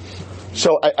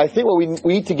 So I think what we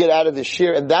need to get out of this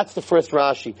shir, and that's the first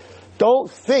Rashi. Don't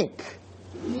think,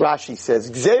 Rashi says,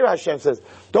 Gzeir Hashem says,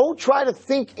 don't try to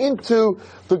think into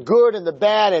the good and the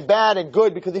bad and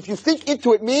good, because if you think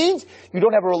into it means you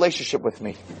don't have a relationship with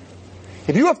me.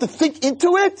 If you have to think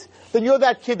into it, then you're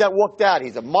that kid that walked out.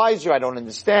 He's a miser, I don't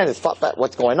understand,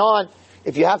 what's going on.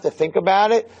 If you have to think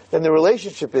about it, then the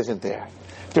relationship isn't there.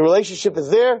 If the relationship is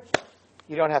there,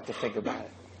 you don't have to think about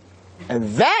it.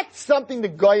 And that's something the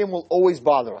Goyim will always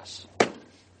bother us.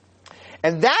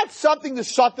 And that's something the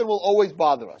Satan will always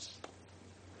bother us.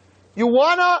 You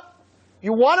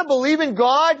wanna believe in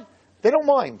God? They don't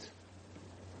mind.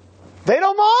 They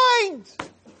don't mind.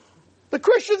 The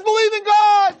Christians believe in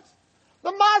God.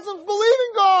 The Muslims believe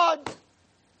in God.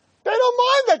 They don't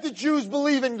mind that the Jews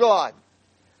believe in God.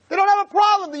 They don't have a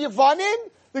problem. The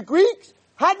Yavanim, the Greeks,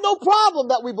 had no problem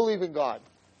that we believe in God.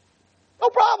 No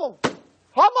problem.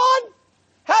 Haman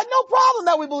had no problem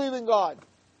that we believe in God.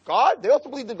 God? They also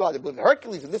believed in God. They believed in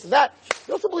Hercules and this and that.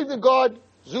 They also believed in God.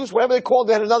 Zeus, whatever they called,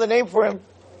 they had another name for him.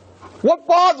 What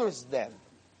bothers them?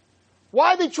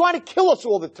 Why are they trying to kill us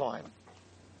all the time?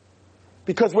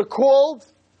 Because we're called,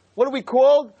 what are we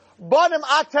called? Banim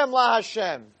atem la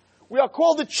Hashem. We are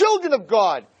called the children of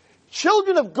God.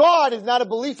 Children of God is not a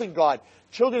belief in God.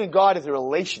 Children of God is a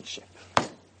relationship.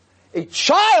 A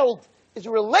child is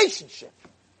a relationship.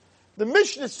 The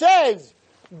Mishnah says,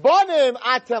 Banim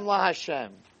atem la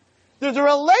Hashem. There's a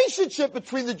relationship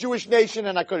between the Jewish nation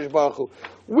and HaKadosh Baruch Hu.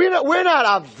 We're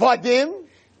not avadim.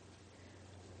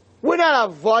 We're not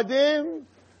avadim.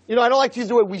 You know, I don't like to use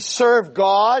the word we serve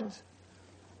God.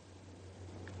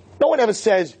 No one ever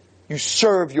says you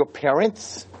serve your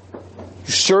parents.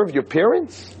 You serve your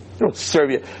parents? You don't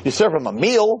serve you serve them a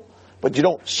meal, but you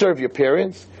don't serve your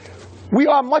parents. We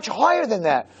are much higher than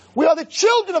that. We are the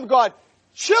children of God.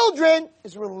 Children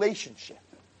is a relationship.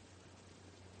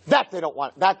 That they don't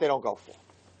want, that they don't go for.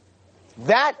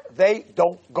 That they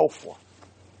don't go for.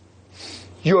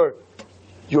 You're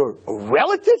a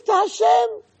relative to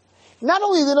Hashem. Not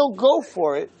only they don't go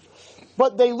for it,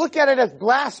 but they look at it as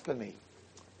blasphemy.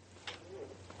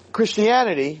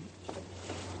 Christianity,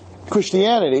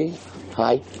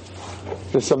 hi.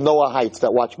 There's some Noah Heights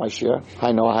that watch my share.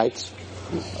 Hi, Noah Heights.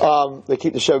 They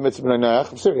keep the Sheva Mitzvah B'nai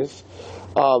Noach. I'm serious.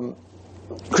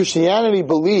 Christianity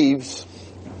believes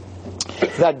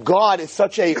that God is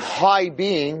such a high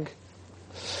being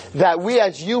that we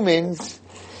as humans,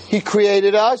 He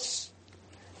created us,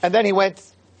 and then He went,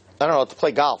 I don't know, to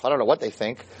play golf. I don't know what they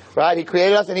think, right? He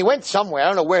created us, and He went somewhere. I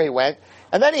don't know where He went.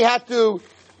 And then He had to,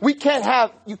 you can't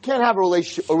have a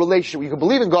relationship. You can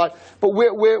believe in God, but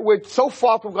we're so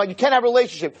far from God, you can't have a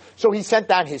relationship. So He sent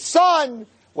down His Son,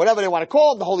 whatever they want to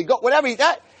call Him, the Holy Ghost, whatever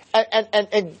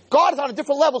and God is on a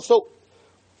different level. So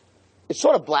it's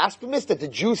sort of blasphemous that the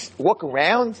Jews walk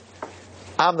around,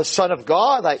 I'm the Son of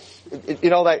God, like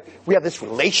we have this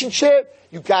relationship.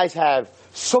 You guys have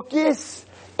Sukkot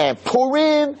and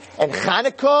Purim and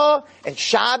Hanukkah and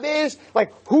Shabbos.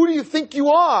 Like, who do you think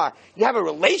you are? You have a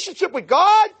relationship with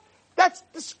God? That's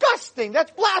disgusting.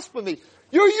 That's blasphemy.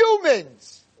 You're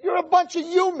humans. You're a bunch of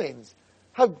humans.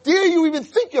 How dare you even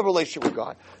think you have a relationship with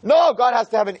God? No, God has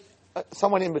to have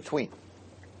someone in between.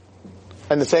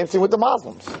 And the same thing with the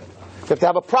Muslims. You have to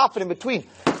have a prophet in between.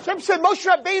 Hashem said Moshe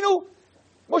Rabbeinu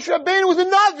was a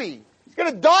Navi. He's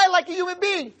going to die like a human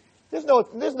being. There's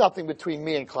nothing between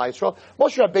me and Klal Yisrael.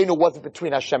 Moshe Rabbeinu wasn't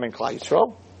between Hashem and Klal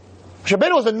Yisrael. Moshe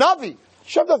Rabbeinu was a Navi.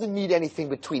 Hashem doesn't need anything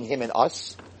between him and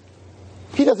us.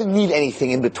 He doesn't need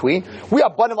anything in between. We are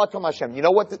Banim Atom Hashem. You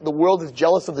know what? The world is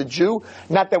jealous of the Jew?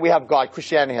 Not that we have God.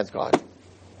 Christianity has God.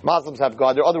 Muslims have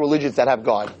God. There are other religions that have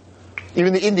God.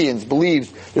 Even the Indians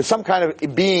believe there's some kind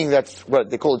of being that's, what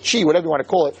they call it, chi, whatever you want to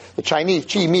call it. The Chinese,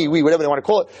 chi, mi, we, whatever they want to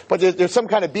call it. But there's some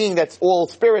kind of being that's all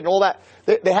spirit and all that.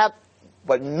 They have,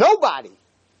 but nobody,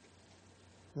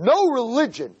 no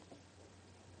religion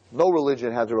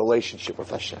has a relationship with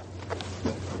Hashem.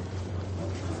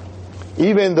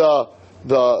 Even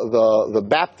the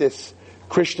Baptist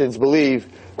Christians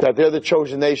believe that they're the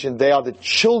chosen nation. They are the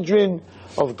children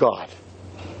of God.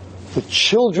 The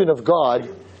children of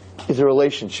God is a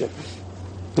relationship.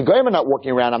 The Goyim are not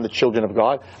walking around, I'm the children of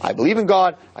God. I believe in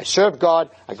God. I serve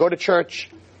God. I go to church.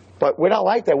 But we're not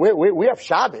like that. We have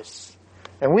Shabbos.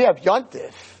 And we have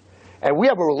Yontif. And we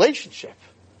have a relationship.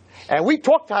 And we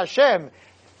talk to Hashem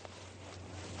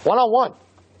one-on-one.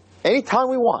 Anytime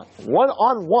we want.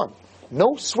 One-on-one.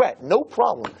 No sweat. No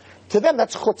problem. To them,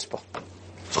 that's chutzpah.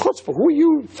 It's chutzpah. Who are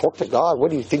you? Talk to God. What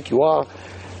do you think you are?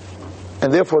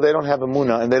 And therefore, they don't have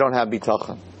emunah and they don't have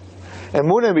bitachon.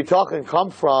 Emunah and bitachon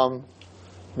come from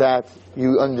that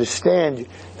you understand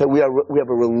that we have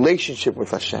a relationship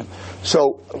with Hashem.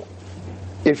 So,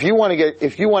 if you want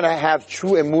to have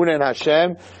true emunah in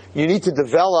Hashem, you need to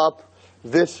develop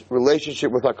this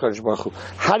relationship with HaKadosh Baruch Hu.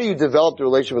 How do you develop the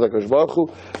relationship with HaKadosh Baruch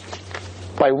Hu?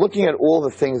 By looking at all the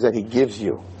things that He gives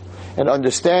you. And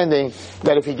understanding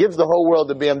that if He gives the whole world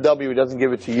the BMW, He doesn't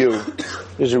give it to you,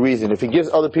 there's a reason. If He gives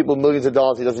other people millions of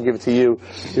dollars, He doesn't give it to you,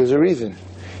 there's a reason.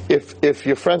 If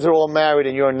your friends are all married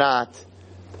and you're not,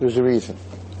 there's a reason.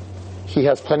 He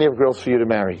has plenty of girls for you to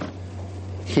marry.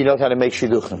 He knows how to make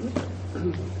shidduchim.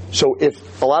 So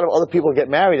if a lot of other people get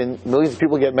married and millions of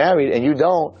people get married and you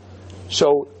don't,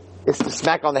 so it's the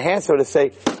smack on the hand, so to say,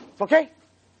 it's okay.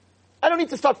 I don't need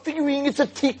to start figuring it's a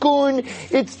tikkun,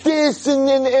 it's this,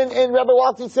 and Rabbi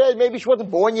Walton said maybe she wasn't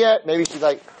born yet, maybe she's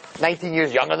like 19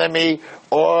 years younger than me,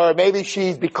 or maybe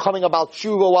she's becoming about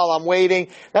tshuva while I'm waiting.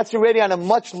 That's already on a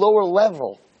much lower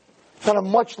level. It's on a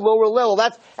much lower level.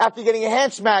 That's after getting a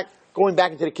hand smack, going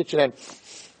back into the kitchen and,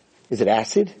 is it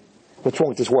acid? What's wrong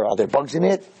with this water? Are there bugs in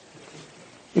it?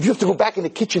 If you have to go back in the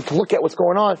kitchen to look at what's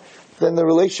going on, then the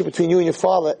relationship between you and your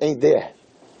father ain't there.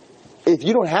 If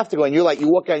you don't have to go and you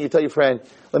walk out and you tell your friend,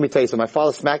 let me tell you something, my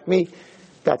father smacked me,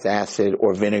 that's acid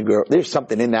or vinegar. There's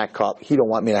something in that cup he don't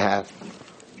want me to have.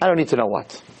 I don't need to know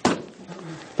what.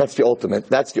 That's the ultimate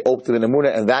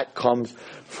emunah, and that comes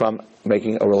from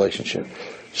making a relationship.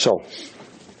 So,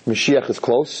 Mashiach is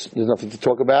close. There's nothing to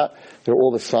talk about. There are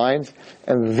all the signs.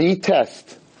 And the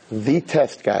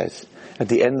test, guys, at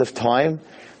the end of time,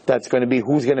 that's going to be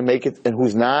who's going to make it and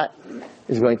who's not,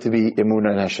 is going to be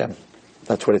emunah in Hashem.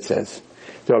 That's what it says.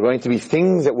 There are going to be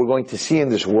things that we're going to see in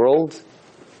this world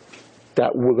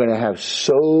that we're going to have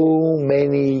so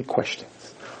many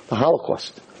questions. The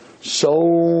Holocaust.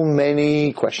 So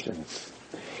many questions.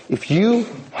 If you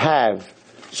have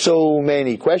so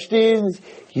many questions,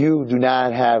 you do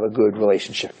not have a good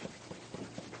relationship.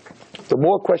 The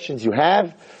more questions you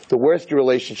have, the worse your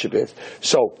relationship is.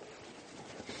 So,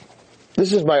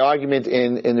 this is my argument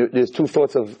there's two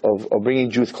thoughts of bringing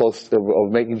Jews close,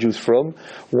 of making Jews from.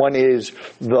 One is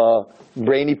the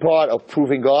brainy part of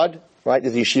proving God, right?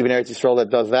 There's the yeshiva in Eretz Yisrael that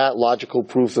does that, logical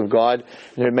proofs of God.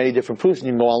 And there are many different proofs, and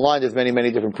you can go online, there's many,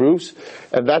 many different proofs.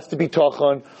 And that's the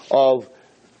bitachon of,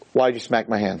 why did you smack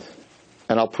my hand?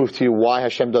 And I'll prove to you why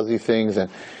Hashem does these things.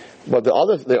 But the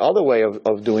other way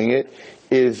of doing it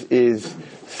is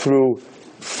through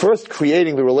first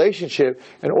creating the relationship,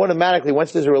 and automatically,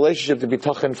 once there's a relationship, the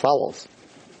bitachon follows.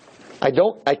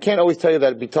 I can't always tell you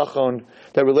that bitachon,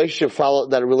 that a relationship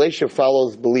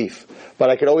follows belief, but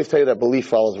I can always tell you that belief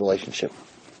follows relationship.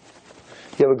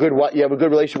 You have a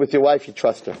good relationship with your wife, you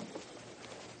trust her.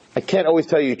 I can't always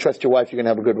tell you trust your wife, you're going to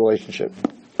have a good relationship.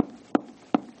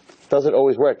 Doesn't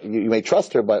always work. You may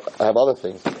trust her, but I have other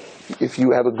things. If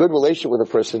you have a good relationship with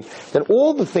a person, then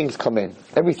all the things come in.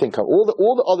 Everything comes. All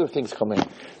the other things come in.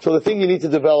 So the thing you need to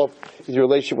develop is your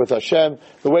relationship with Hashem.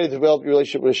 The way to develop your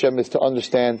relationship with Hashem is to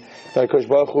understand that HaKadosh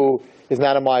Baruch Hu is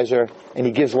not a miser, and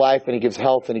He gives life, and He gives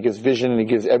health, and He gives vision, and He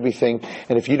gives everything.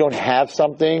 And if you don't have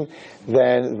something,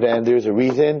 then there's a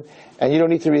reason, and you don't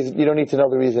need to know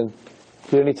the reason.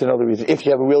 You don't need to know the reason. If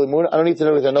you have a real emunah, I don't need to know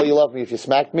the reason. I know you love me. If you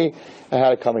smacked me, I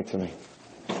had it coming to me.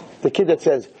 The kid that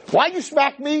says, why'd you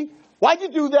smack me? Why'd you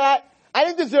do that? I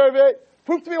didn't deserve it.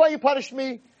 Prove to me why you punished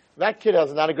me. That kid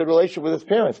has not a good relationship with his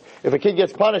parents. If a kid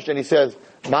gets punished and he says,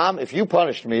 Mom, if you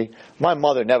punished me, my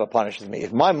mother never punishes me.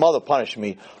 If my mother punished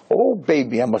me, oh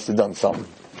baby, I must have done something.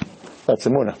 That's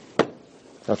emunah.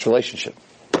 That's relationship.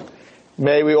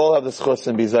 May we all have the schus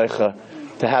and be zeicha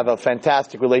to have a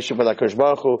fantastic relationship with HaKadosh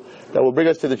Baruch Hu that will bring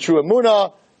us to the true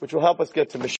emunah, which will help us get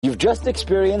to Mashiach. You've just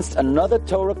experienced another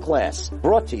Torah class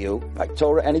brought to you by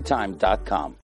TorahAnytime.com.